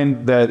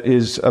signed that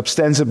is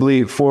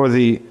ostensibly for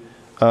the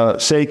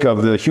sake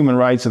of the human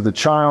rights of the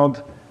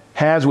child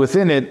has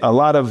within it a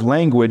lot of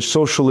language,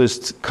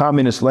 socialist,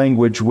 communist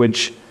language,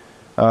 which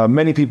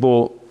many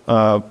people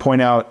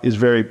point out is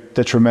very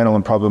detrimental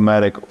and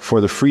problematic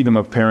for the freedom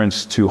of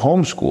parents to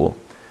homeschool.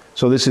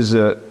 So this is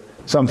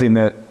something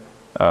that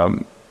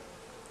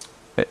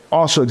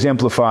also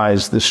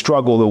exemplifies the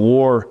struggle, the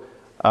war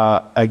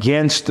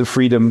against the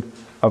freedom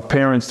of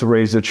parents to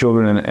raise their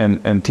children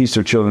and teach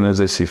their children as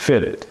they see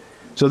fit.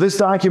 So this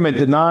document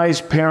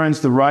denies parents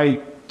the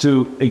right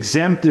to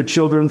exempt their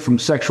children from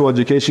sexual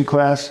education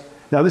class.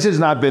 Now, this has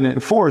not been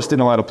enforced in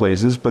a lot of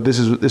places, but this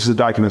is a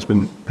document that's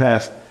been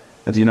passed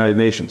at the United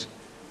Nations.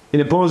 It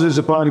imposes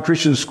upon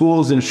Christian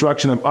schools the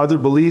instruction of other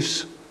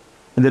beliefs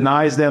and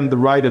denies them the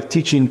right of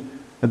teaching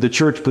that the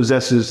church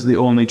possesses the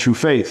only true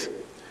faith.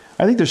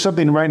 I think there's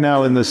something right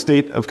now in the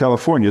state of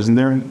California, isn't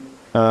there?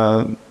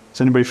 Is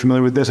anybody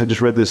familiar with this? I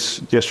just read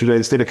this yesterday.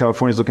 The state of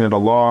California is looking at a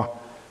law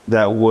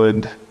that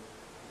would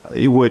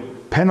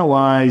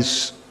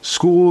penalize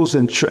schools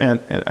and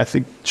I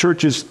think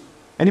churches,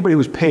 anybody who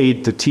was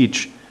paid to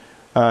teach,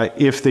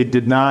 if they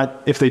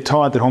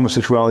taught that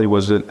homosexuality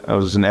was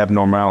an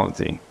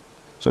abnormality.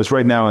 So it's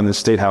right now in the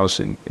State House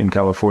in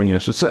California.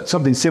 So it's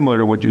something similar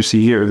to what you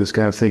see here, this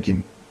kind of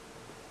thinking.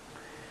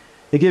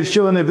 It gives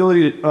children the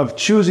ability of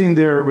choosing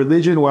their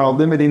religion while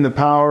limiting the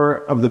power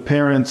of the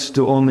parents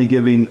to only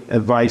giving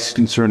advice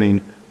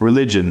concerning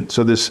religion.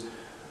 So this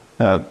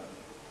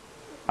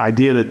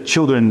idea that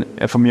children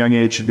from a young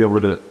age should be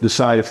able to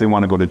decide if they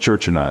want to go to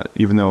church or not,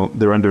 even though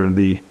they're under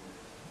the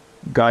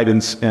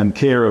guidance and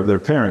care of their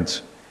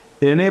parents.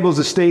 It enables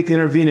the state to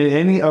intervene in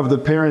any of the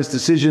parents'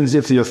 decisions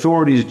if the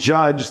authorities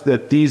judge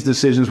that these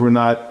decisions were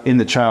not in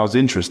the child's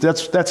interest.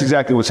 That's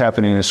exactly what's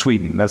happening in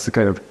Sweden. That's the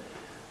kind of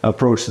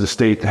approach the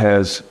state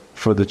has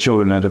for the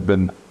children that have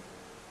been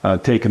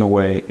taken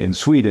away in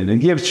Sweden. It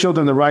gives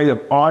children the right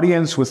of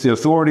audience with the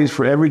authorities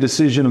for every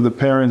decision of the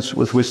parents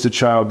with which the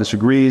child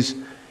disagrees.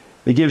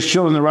 It gives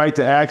children the right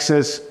to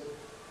access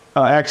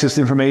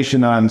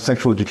information on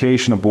sexual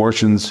education,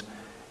 abortions,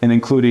 and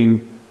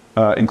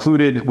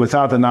included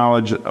without the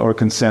knowledge or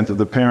consent of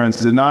the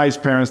parents. It denies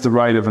parents the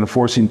right of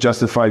enforcing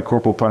justified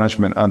corporal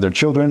punishment on their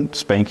children,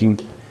 spanking,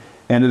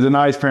 and it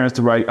denies parents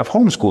the right of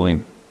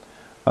homeschooling,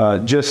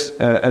 just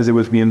as it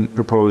was being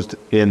proposed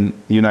in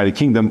the United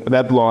Kingdom.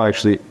 That law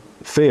actually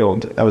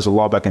failed. That was a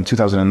law back in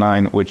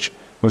 2009, which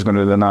was going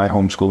to deny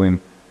homeschooling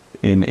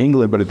in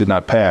England, but it did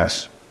not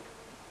pass.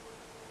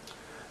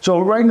 So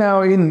right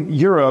now in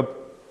Europe,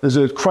 there's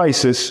a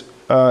crisis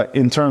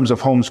in terms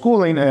of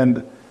homeschooling,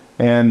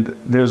 and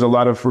there's a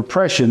lot of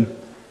repression.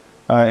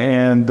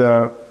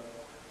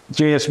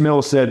 J.S.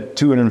 Mill said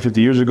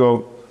 250 years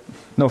ago,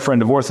 no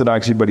friend of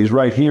orthodoxy, but he's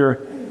right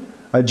here,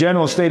 a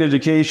general state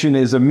education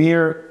is a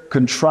mere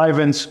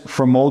contrivance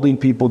for molding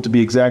people to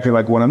be exactly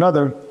like one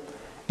another,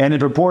 and in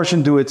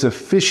proportion as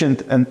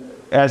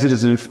it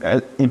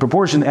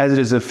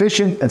is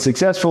efficient and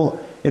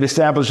successful, it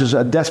establishes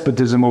a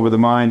despotism over the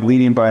mind,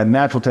 leading by a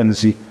natural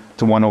tendency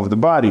to one over the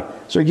body.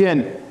 So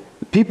again,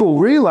 people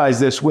realize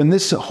this when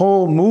this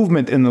whole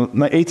movement in the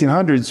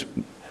 1800s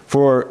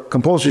for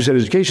compulsory sex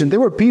education, there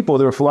were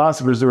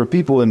philosophers, there were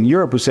people in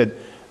Europe who said,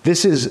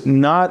 this is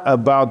not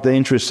about the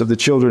interests of the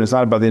children, it's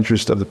not about the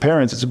interests of the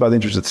parents, it's about the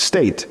interests of the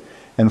state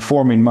and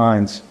forming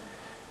minds.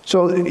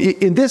 So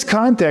in this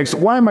context,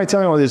 why am I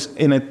telling all this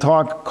in a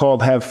talk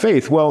called Have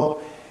Faith?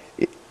 Well,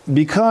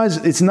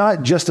 because it's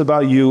not just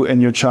about you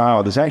and your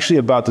child, it's actually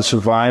about the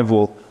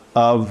survival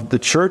of the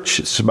church,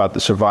 it's about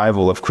the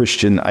survival of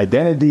Christian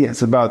identity,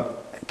 it's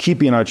about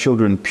keeping our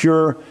children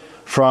pure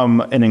from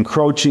an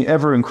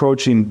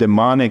ever-encroaching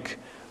demonic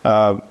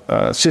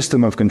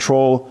system of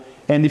control.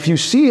 And if you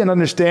see and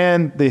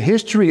understand the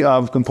history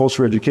of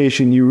compulsory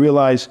education, you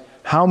realize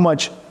how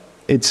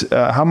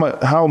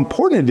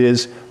important it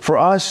is for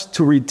us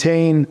to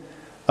retain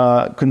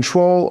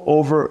control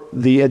over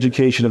the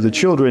education of the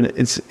children.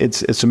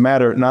 It's a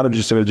matter not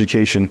just of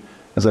education,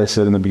 as I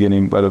said in the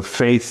beginning, but of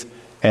faith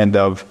and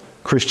of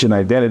Christian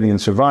identity and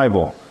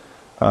survival.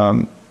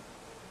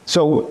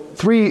 So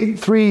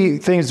three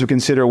things to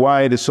consider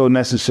why it is so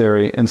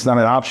necessary, and it's not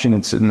an option,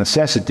 it's a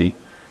necessity.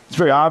 It's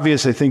very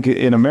obvious, I think,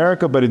 in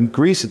America, but in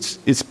Greece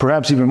it's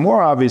perhaps even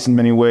more obvious in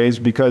many ways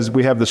because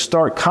we have the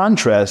stark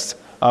contrast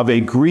of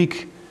a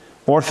Greek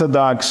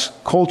Orthodox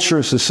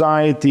culture,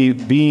 society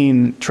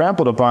being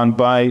trampled upon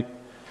by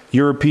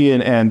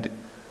European and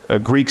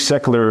Greek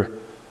secular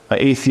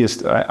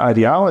atheist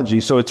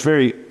ideology. So it's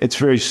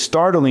very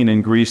startling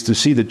in Greece to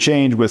see the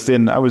change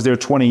within. I was there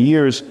 20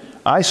 years.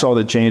 I saw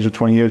the change of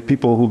 20 years.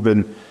 People who've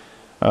been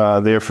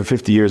there for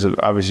 50 years have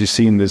obviously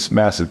seen this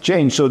massive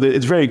change. So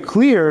it's very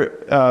clear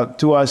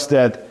to us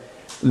that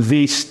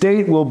the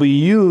state will be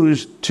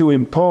used to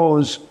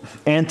impose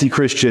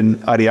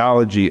anti-Christian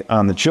ideology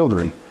on the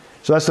children.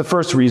 So that's the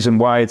first reason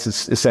why it's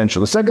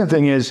essential. The second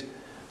thing is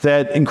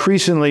that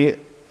increasingly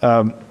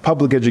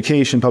public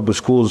education, public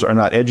schools are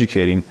not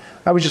educating.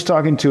 I was just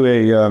talking to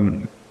a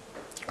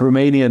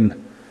Romanian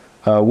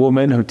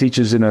woman who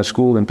teaches in a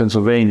school in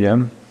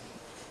Pennsylvania,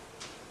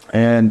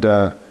 and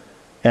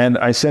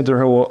I said to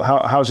her, well,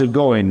 how's it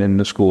going in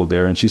the school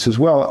there? And she says,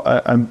 well,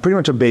 I'm pretty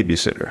much a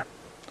babysitter.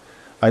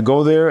 I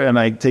go there and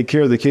I take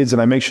care of the kids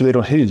and I make sure they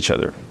don't hit each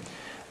other.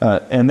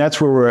 And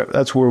that's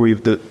where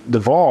we've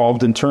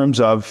devolved in terms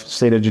of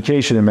state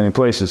education in many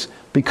places.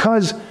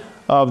 Because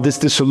of this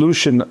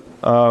dissolution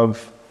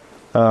of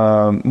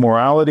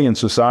morality and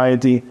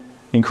society,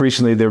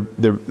 increasingly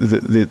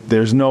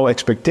there's no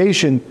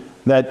expectation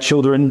that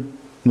children,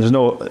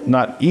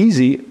 not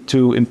easy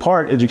to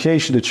impart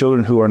education to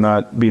children who are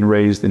not being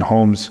raised in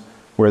homes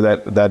where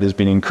that is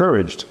being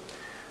encouraged.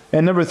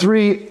 And number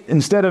three,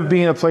 instead of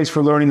being a place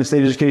for learning, the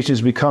state education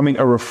is becoming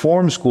a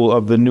reform school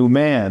of the new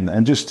man.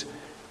 And just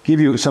give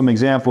you some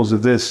examples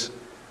of this.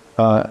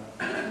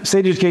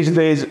 State education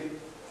today is,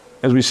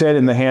 as we said,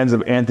 in the hands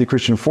of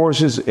anti-Christian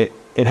forces. It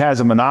has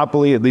a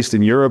monopoly, at least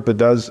in Europe it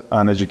does,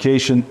 on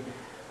education.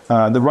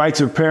 The rights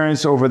of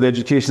parents over the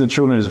education of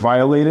children is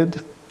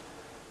violated.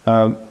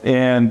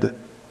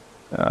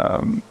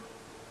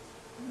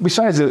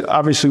 Besides,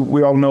 obviously,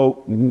 we all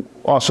know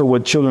also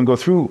what children go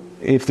through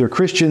if they're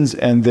Christians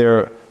and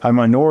they're a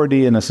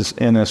minority in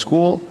a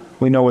school.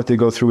 We know what they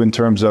go through in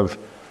terms of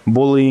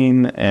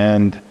bullying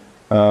and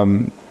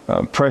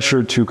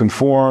pressure to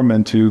conform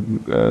and to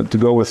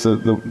go with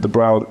the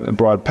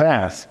broad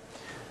path.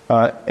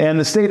 And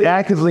the state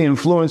actively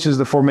influences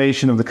the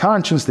formation of the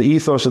conscience, the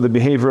ethos of the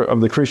behavior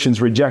of the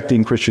Christians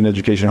rejecting Christian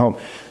education at home.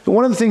 So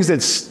one of the things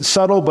that's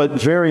subtle but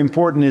very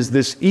important is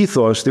this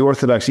ethos, the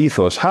Orthodox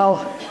ethos.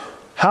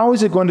 How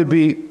is it going to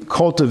be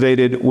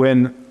cultivated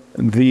when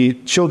the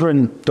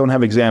children don't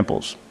have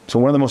examples? So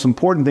one of the most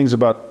important things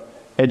about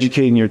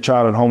educating your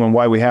child at home and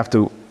why we have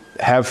to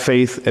have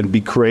faith and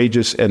be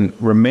courageous and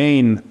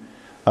remain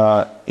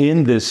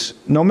in this,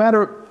 no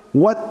matter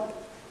what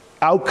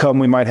outcome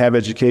we might have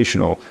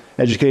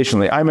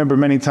educationally. I remember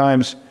many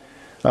times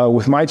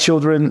with my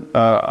children,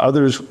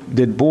 others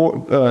did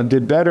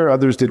better,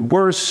 others did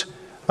worse.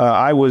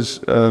 I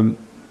was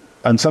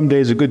on some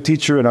days a good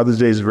teacher, and other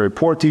days a very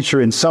poor teacher.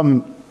 In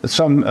some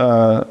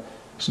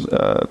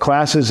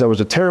classes, I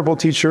was a terrible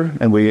teacher,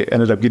 and we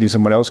ended up getting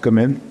someone else come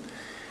in.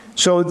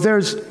 So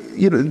there's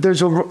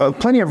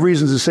plenty of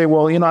reasons to say,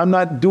 well, I'm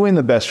not doing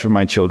the best for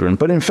my children.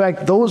 But in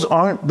fact, those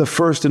aren't the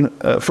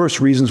first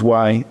reasons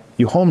why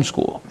you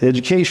homeschool. The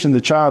education of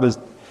the child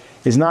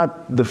is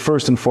not the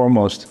first and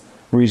foremost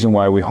reason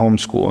why we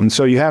homeschool. And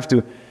so you have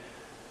to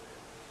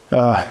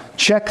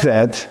check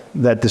that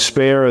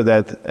despair, or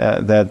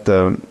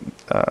that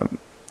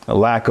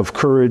lack of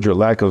courage or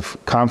lack of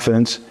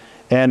confidence,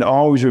 and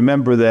always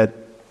remember that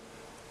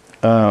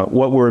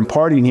what we're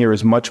imparting here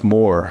is much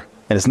more.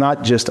 And it's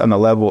not just on the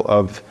level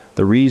of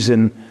the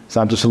reason, it's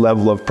not just a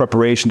level of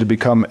preparation to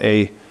become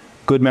a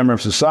good member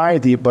of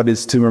society, but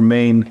it's to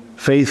remain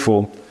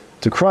faithful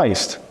to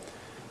Christ.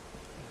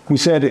 We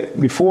said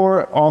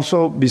before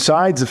also,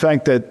 besides the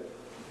fact that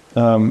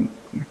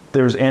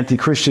there's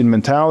anti-Christian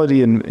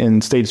mentality in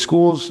state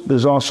schools,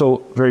 there's also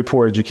very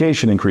poor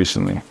education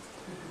increasingly.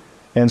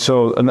 And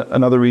so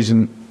another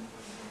reason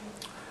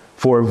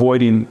for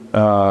avoiding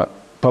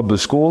public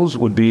schools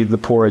would be the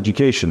poor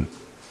education.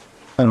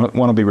 I don't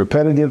want to be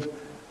repetitive.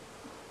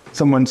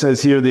 Someone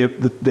says here,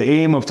 the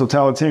aim of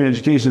totalitarian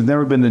education has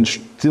never been to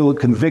instill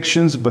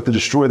convictions, but to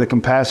destroy the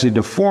capacity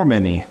to form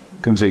any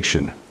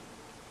conviction.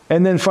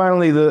 And then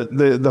finally,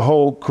 the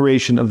whole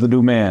creation of the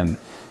new man.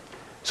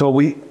 So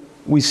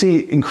we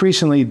see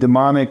increasingly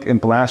demonic and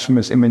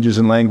blasphemous images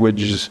and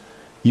languages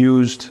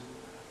used,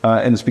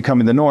 and it's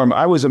becoming the norm.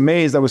 I was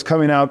amazed. I was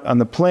coming out on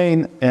the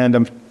plane, and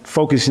I'm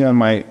focusing on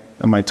my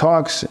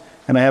talks,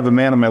 and I have a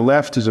man on my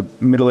left who's a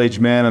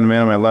middle-aged man, and a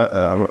man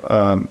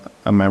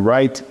on my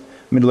right,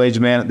 middle-aged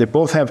man. They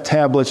both have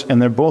tablets,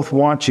 and they're both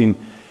watching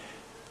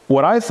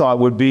what I thought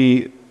would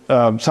be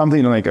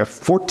something like a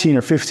 14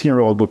 or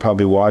 15-year-old would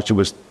probably watch. It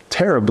was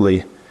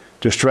terribly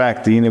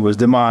distracting. It was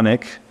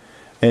demonic,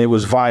 and it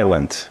was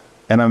violent.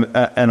 And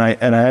I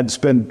had to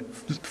spend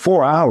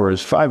 5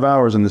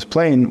 hours on this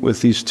plane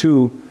with these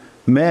two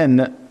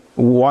men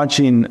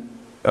watching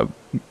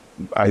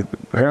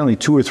apparently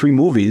 2 or 3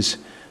 movies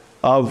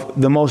of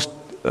the most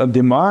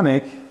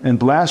demonic and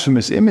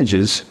blasphemous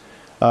images.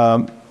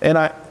 And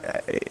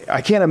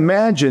I can't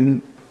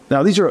imagine,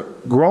 now these are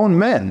grown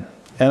men,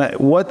 and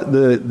what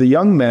the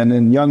young men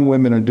and young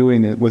women are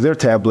doing with their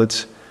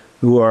tablets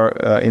who are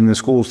in the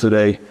schools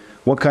today,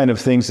 what kind of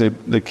things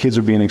the kids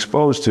are being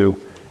exposed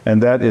to.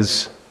 And that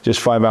is just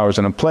 5 hours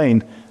on a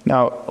plane.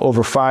 Now,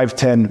 over 5,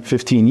 10,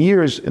 15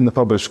 years in the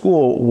public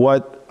school,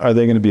 what are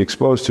they going to be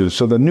exposed to?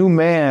 So the new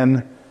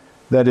man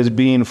that is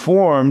being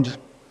formed,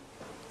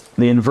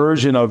 the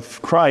inversion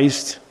of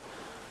Christ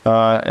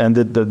and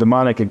the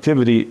demonic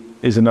activity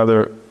is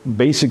another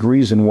basic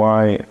reason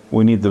why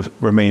we need to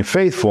remain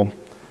faithful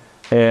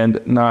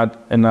and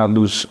not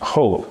lose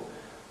hope.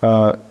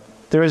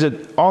 There is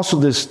also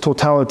this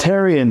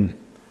totalitarian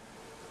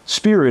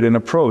spirit and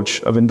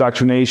approach of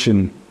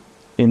indoctrination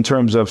in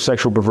terms of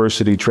sexual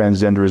perversity,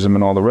 transgenderism,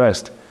 and all the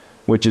rest,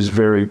 which is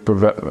very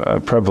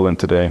prevalent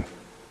today.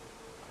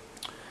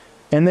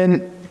 And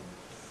then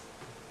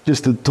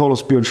just the total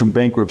spiritual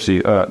bankruptcy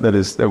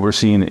that we're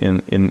seeing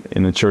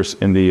in the church,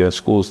 in the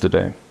schools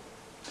today.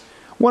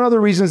 One of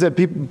the reasons that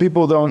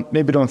people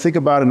maybe don't think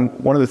about, and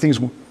one of the things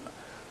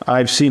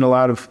I've seen a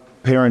lot of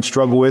parents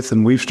struggle with,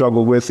 and we've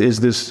struggled with, is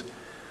this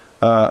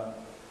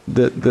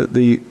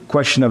the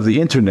question of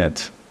the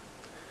internet.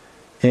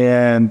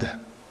 And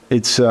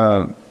it's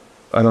I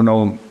don't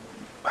know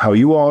how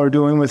you all are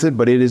doing with it,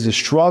 but it is a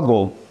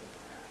struggle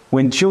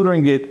when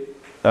children get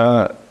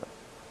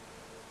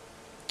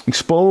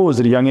exposed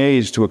at a young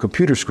age to a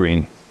computer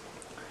screen.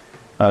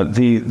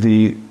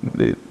 The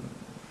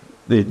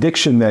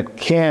addiction that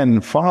can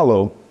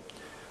follow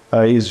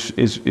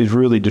is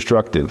really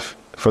destructive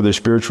for their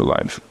spiritual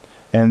life,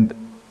 and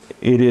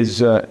it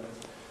is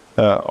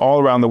all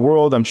around the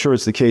world. I'm sure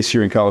it's the case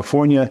here in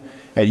California.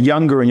 At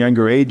younger and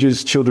younger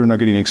ages, children are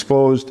getting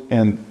exposed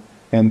and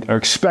are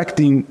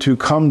expecting to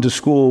come to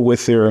school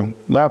with their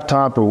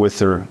laptop or with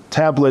their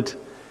tablet,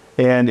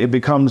 and it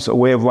becomes a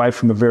way of life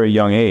from a very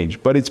young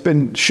age. But it's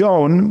been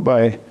shown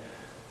by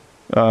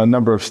a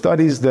number of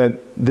studies that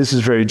this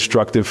is very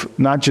destructive,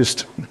 not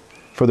just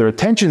for their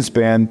attention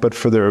span, but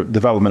for their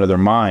development of their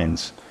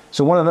minds.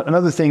 So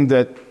another thing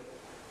that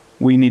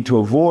we need to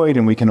avoid,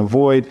 and we can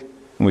avoid,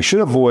 and we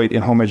should avoid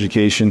in home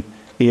education,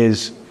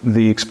 is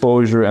the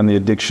exposure and the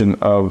addiction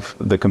of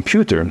the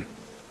computer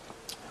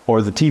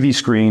or the TV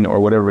screen or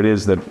whatever it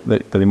is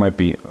that they might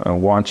be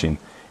watching.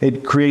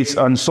 It creates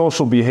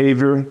unsocial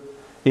behavior,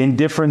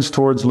 indifference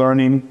towards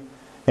learning,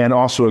 and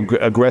also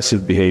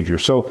aggressive behavior.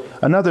 So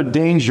another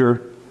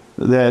danger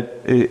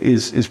that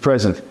is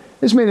present.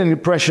 This made an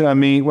impression on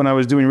me when I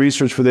was doing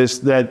research for this,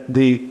 that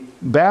the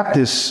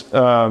Baptists, which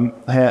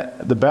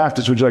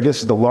I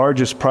guess is the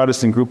largest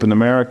Protestant group in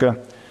America,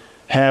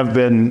 have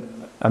been,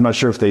 I'm not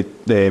sure if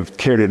they've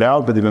carried it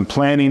out, but they've been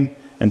planning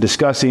and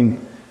discussing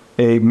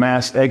a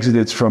mass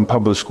exodus from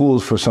public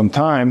schools for some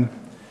time.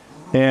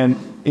 And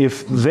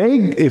if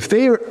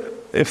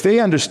they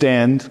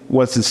understand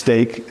what's at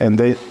stake, and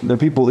the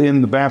people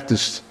in the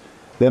Baptists,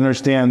 they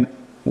understand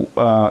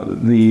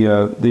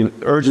the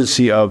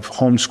urgency of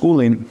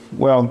homeschooling,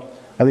 well,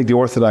 I think the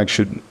Orthodox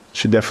should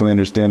definitely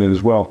understand it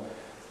as well.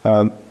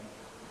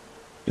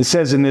 It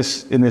says in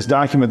this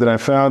document that I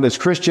found, as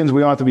Christians,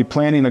 we ought to be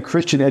planning a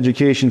Christian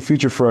education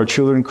future for our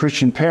children.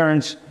 Christian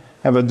parents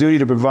have a duty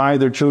to provide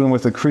their children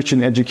with a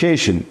Christian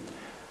education.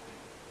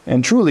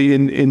 And truly,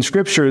 in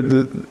Scripture,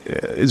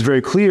 it's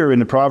very clear in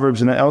the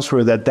Proverbs and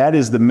elsewhere that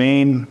is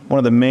one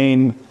of the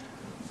main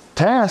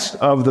tasks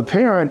of the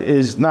parent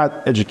is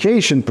not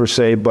education per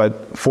se,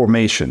 but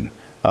formation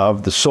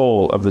of the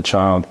soul of the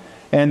child.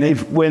 And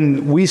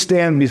when we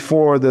stand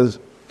before the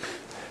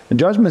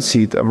judgment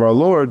seat of our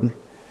Lord,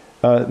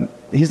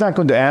 He's not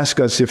going to ask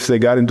us if they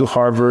got into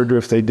Harvard or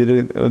if they did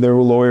it, or they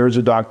were lawyers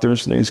or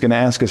doctors. He's going to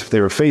ask us if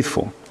they were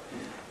faithful,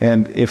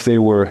 and if they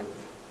were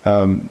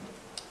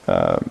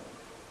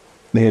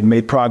they had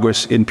made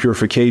progress in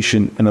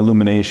purification and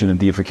illumination and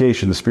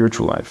deification, the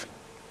spiritual life.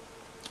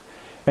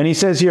 And he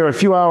says here, a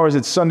few hours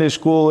at Sunday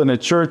school and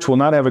at church will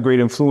not have a great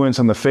influence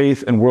on the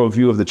faith and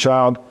worldview of the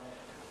child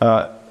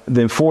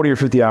than 40 or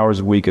 50 hours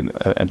a week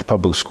at the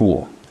public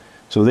school.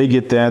 So they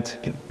get that,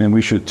 and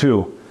we should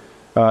too.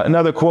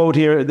 Another quote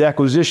here, the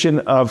acquisition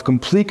of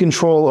complete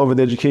control over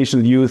the education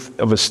of the youth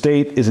of a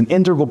state is an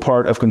integral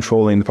part of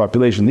controlling the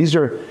population. These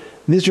are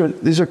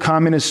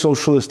communist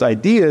socialist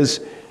ideas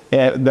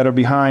that are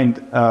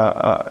behind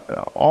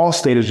all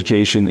state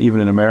education,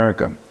 even in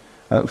America.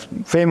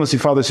 Famously,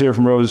 Father Sarah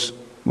from Rose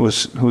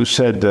who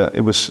said he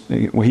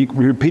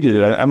repeated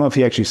it. I don't know if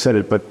he actually said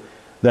it, but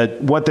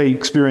that what they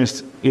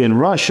experienced in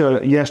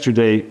Russia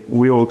yesterday,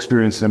 we will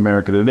experience in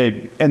America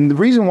today. And the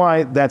reason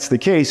why that's the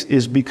case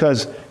is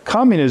because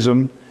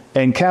communism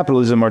and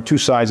capitalism are two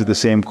sides of the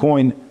same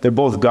coin. They're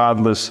both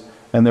godless,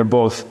 and they're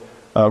both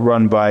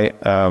run by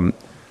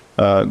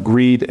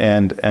greed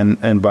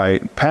and by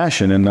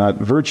passion and not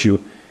virtue.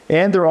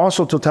 And they're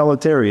also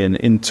totalitarian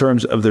in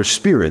terms of their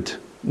spirit.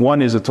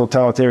 One is a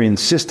totalitarian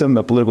system,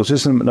 a political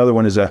system. Another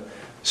one is a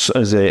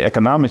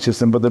economic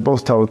system, but they're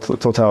both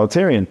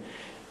totalitarian.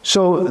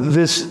 So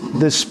this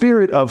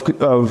spirit of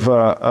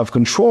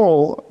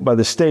control by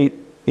the state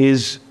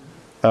is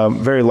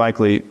very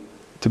likely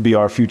to be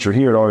our future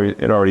here.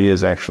 It already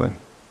is, actually.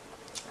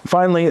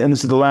 Finally, and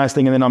this is the last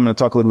thing, and then I'm going to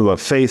talk a little bit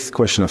about faith,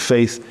 question of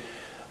faith,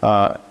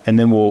 and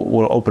then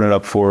we'll open it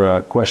up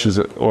for questions,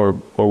 or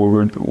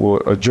we'll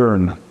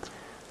adjourn.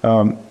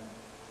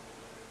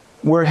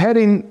 We're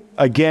heading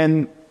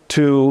again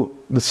to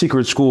the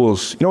secret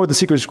schools. You know what the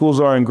secret schools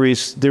are in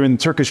Greece? During the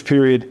Turkish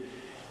period,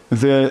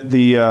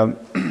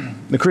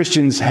 the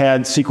Christians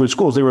had secret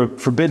schools. They were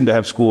forbidden to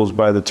have schools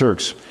by the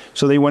Turks.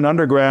 So they went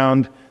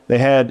underground. They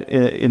had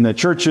in the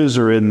churches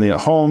or in the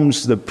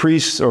homes, the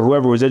priests or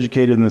whoever was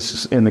educated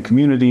in the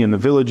community, in the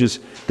villages,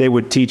 they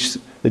would teach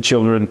the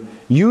children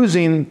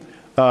using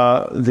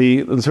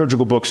the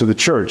liturgical books of the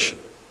church.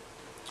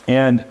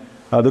 And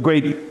the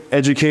great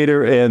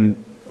educator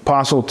and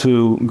apostle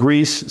to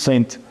Greece,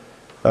 Saint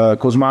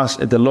Cosmas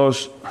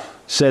Etelos,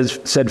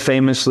 said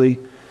famously,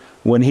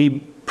 when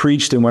he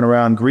preached and went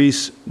around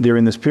Greece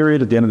during this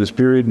period, at the end of this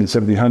period in the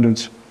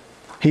 1700s,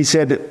 he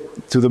said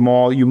to them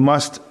all, you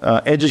must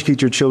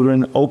educate your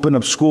children, open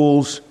up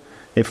schools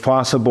if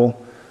possible,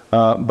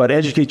 but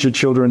educate your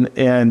children,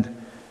 and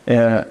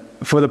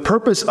for the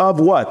purpose of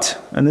what?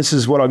 And this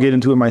is what I'll get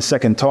into in my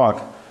second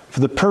talk. For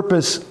the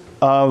purpose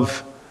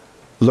of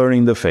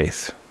learning the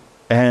faith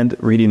and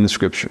reading the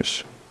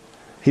scriptures.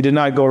 He did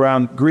not go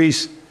around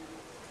Greece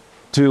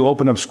to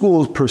open up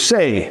schools per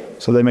se,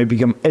 so they may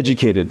become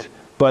educated,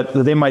 but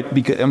they might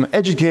become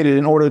educated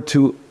in order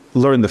to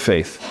learn the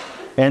faith.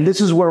 And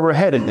this is where we're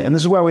headed. And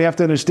this is why we have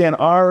to understand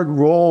our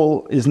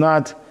role is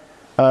not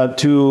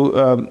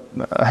to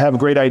have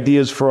great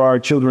ideas for our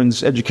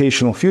children's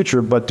educational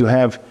future, but to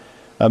have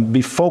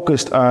be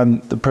focused on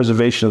the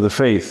preservation of the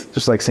faith,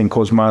 just like St.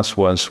 Cosmas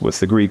was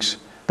with the Greeks.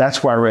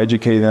 That's why we're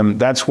educating them.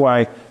 That's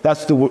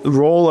the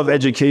role of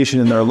education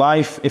in their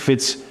life. If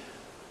it's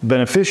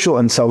beneficial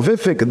and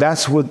salvific,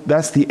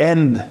 that's the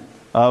end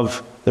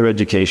of their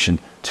education,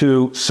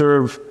 to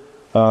serve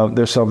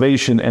their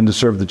salvation and to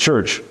serve the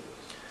church.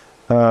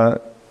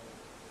 So,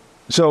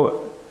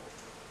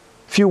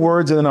 a few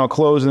words, and then I'll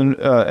close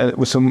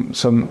with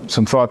some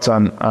thoughts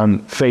on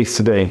faith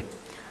today.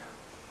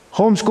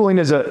 Homeschooling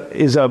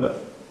is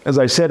as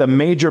I said, a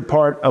major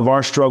part of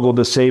our struggle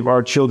to save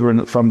our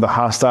children from the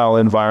hostile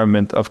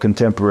environment of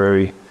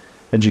contemporary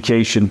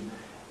education,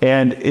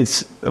 and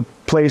it's a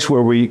place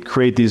where we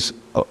create these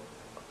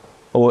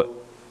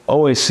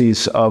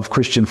oases of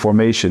Christian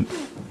formation.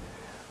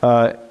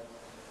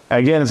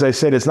 Again, as I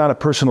said, it's not a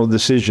personal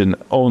decision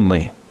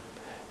only.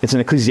 It's an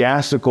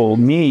ecclesiastical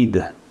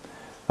need.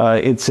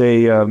 It's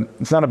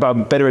not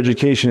about better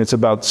education. It's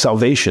about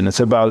salvation. It's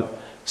about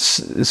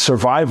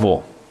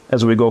survival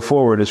as we go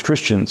forward as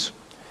Christians.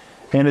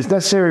 And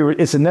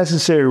it's a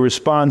necessary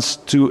response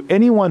to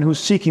anyone who's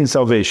seeking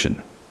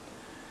salvation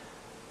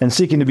and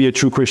seeking to be a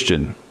true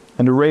Christian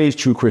and to raise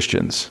true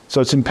Christians. So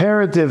it's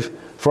imperative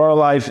for our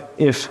life,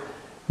 if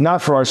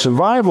not for our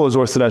survival as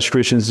Orthodox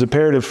Christians, it's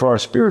imperative for our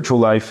spiritual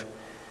life.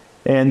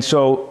 And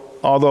so,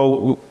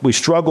 although we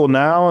struggle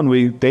now,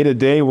 and day to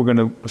day we're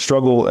going to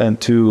struggle and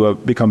to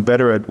become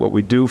better at what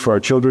we do for our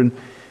children,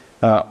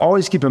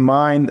 always keep in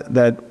mind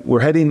that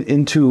we're heading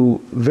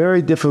into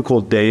very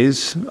difficult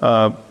days,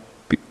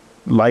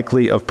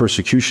 likely of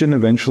persecution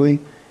eventually.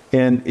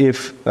 And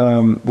if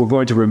we're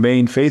going to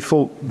remain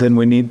faithful, then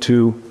we need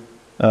to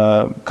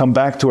come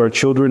back to our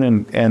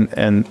children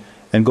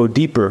and go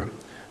deeper.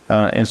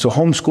 And so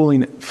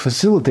homeschooling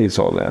facilitates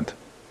all that.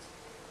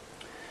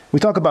 We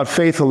talk about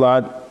faith a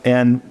lot,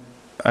 and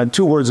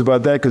two words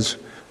about that, because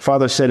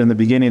Father said in the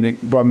beginning,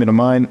 it brought me to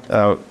mind,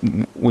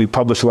 we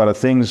publish a lot of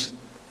things,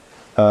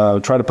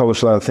 try to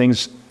publish a lot of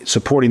things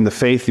supporting the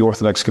faith, the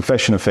Orthodox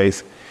confession of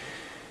faith.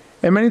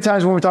 And many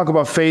times when we talk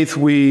about faith,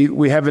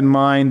 we have in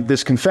mind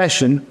this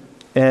confession,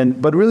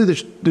 but really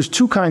there's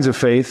two kinds of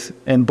faith,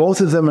 and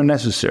both of them are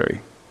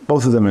necessary.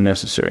 Both of them are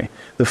necessary.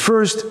 The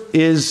first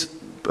is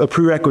a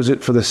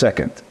prerequisite for the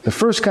second. The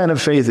first kind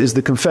of faith is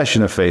the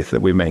confession of faith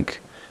that we make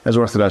as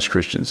Orthodox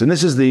Christians. And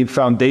this is the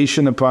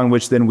foundation upon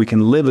which then we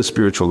can live a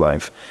spiritual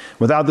life.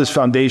 Without this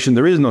foundation,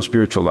 there is no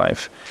spiritual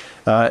life.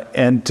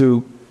 And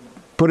to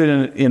put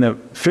it in a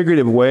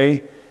figurative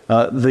way,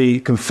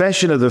 the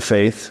confession of the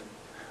faith,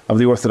 of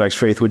the Orthodox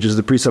faith, which is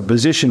the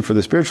presupposition for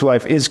the spiritual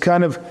life, is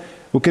kind of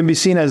what can be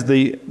seen as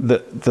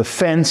the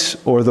fence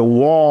or the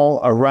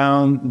wall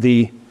around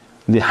the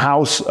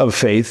house of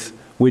faith,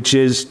 which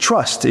is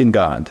trust in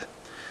God.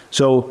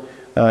 So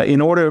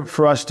in order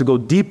for us to go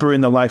deeper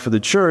in the life of the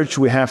church,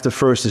 we have to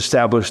first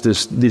establish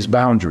these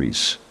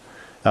boundaries.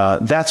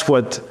 That's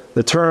what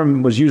the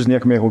term was used in the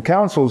ecumenical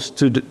councils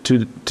to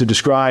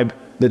describe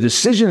the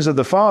decisions of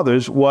the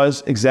fathers,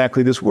 was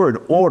exactly this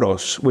word,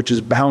 oros, which is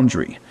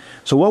boundary.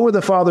 So what were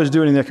the fathers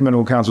doing in the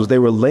ecumenical councils? They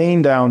were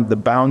laying down the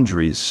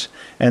boundaries,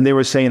 and they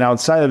were saying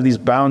outside of these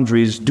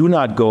boundaries, do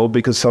not go,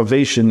 because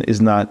salvation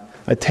is not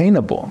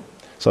attainable.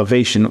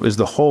 Salvation is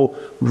the whole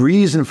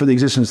reason for the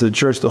existence of the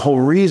church, the whole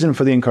reason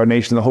for the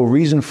incarnation, the whole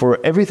reason for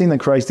everything that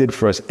Christ did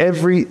for us.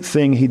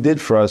 Everything he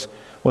did for us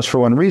was for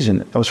one reason.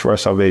 That was for our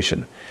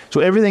salvation. So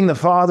everything the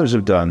fathers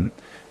have done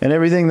and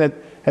everything that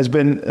has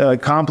been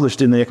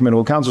accomplished in the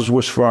ecumenical councils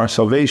was for our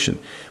salvation.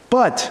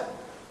 But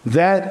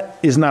that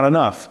is not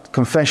enough.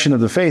 Confession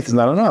of the faith is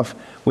not enough.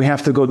 We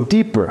have to go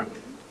deeper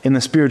in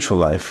the spiritual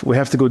life. We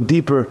have to go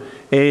deeper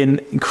and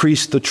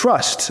increase the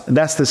trust.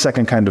 That's the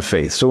second kind of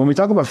faith. So when we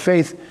talk about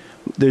faith,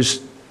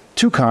 there's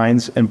two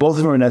kinds, and both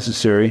of them are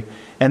necessary.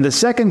 And the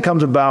second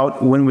comes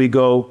about when we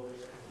go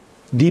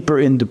deeper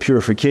into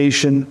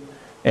purification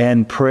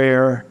and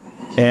prayer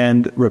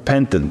and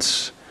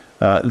repentance.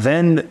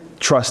 Then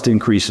trust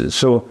increases.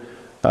 So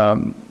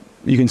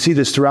you can see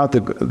this throughout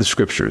the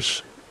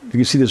scriptures. You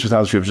can see this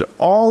without scripture.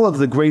 All of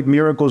the great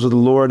miracles of the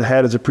Lord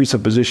had as a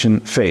presupposition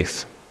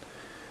faith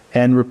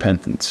and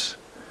repentance.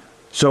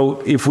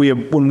 So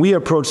when we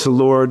approach the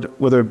Lord,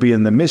 whether it be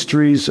in the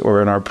mysteries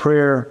or in our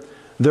prayer,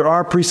 there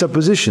are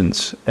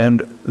presuppositions,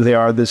 and they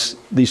are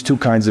these two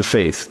kinds of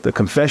faith. The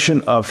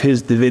confession of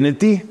his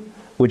divinity,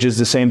 which is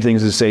the same thing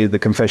as to say the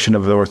confession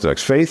of the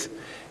Orthodox faith,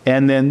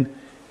 and then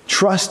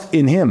trust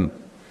in him.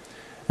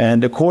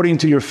 And according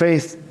to your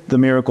faith, the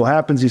miracle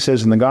happens, he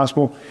says in the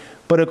gospel.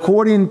 But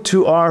according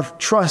to our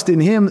trust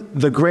in him,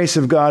 the grace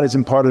of God is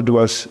imparted to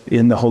us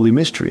in the holy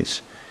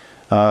mysteries.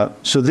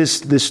 So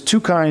this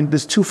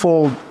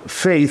twofold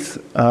faith,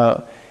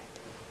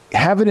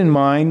 have it in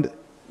mind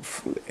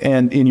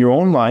and in your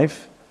own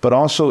life, but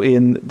also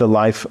in the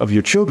life of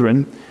your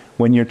children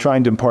when you're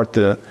trying to impart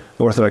the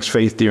Orthodox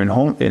faith there in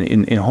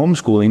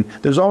homeschooling.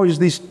 There's always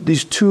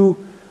these two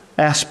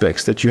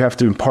aspects that you have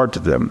to impart to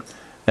them.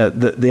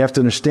 They have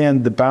to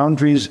understand the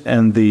boundaries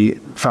and the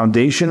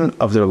foundation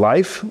of their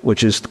life,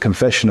 which is the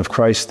confession of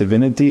Christ's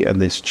divinity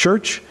and this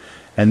church,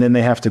 and then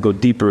they have to go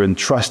deeper in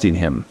trusting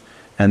him.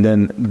 And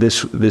then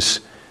this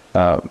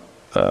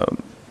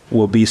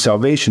will be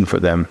salvation for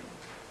them.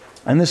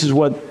 And this is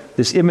what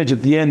this image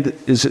at the end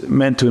is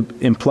meant to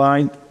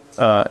imply,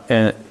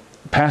 and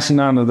passing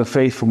on of the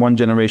faith from one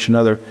generation to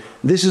another.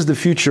 This is the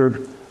future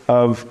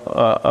of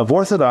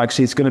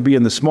Orthodoxy. It's going to be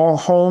in the small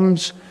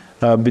homes,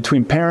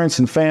 between parents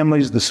and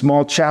families, the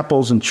small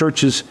chapels and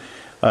churches,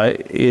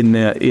 in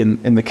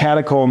the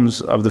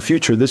catacombs of the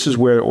future. This is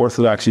where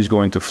Orthodoxy is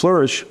going to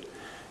flourish,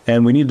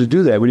 and we need to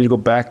do that. We need to go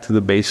back to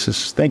the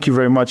basis. Thank you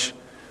very much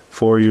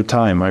for your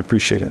time. I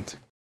appreciate it.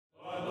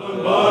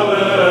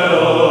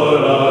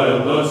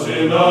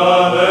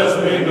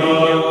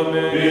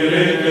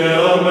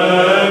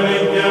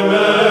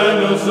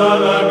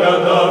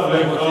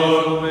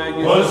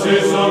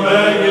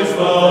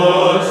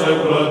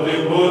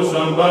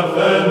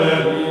 Parthene,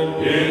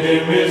 in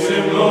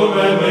imisim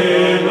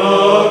lumen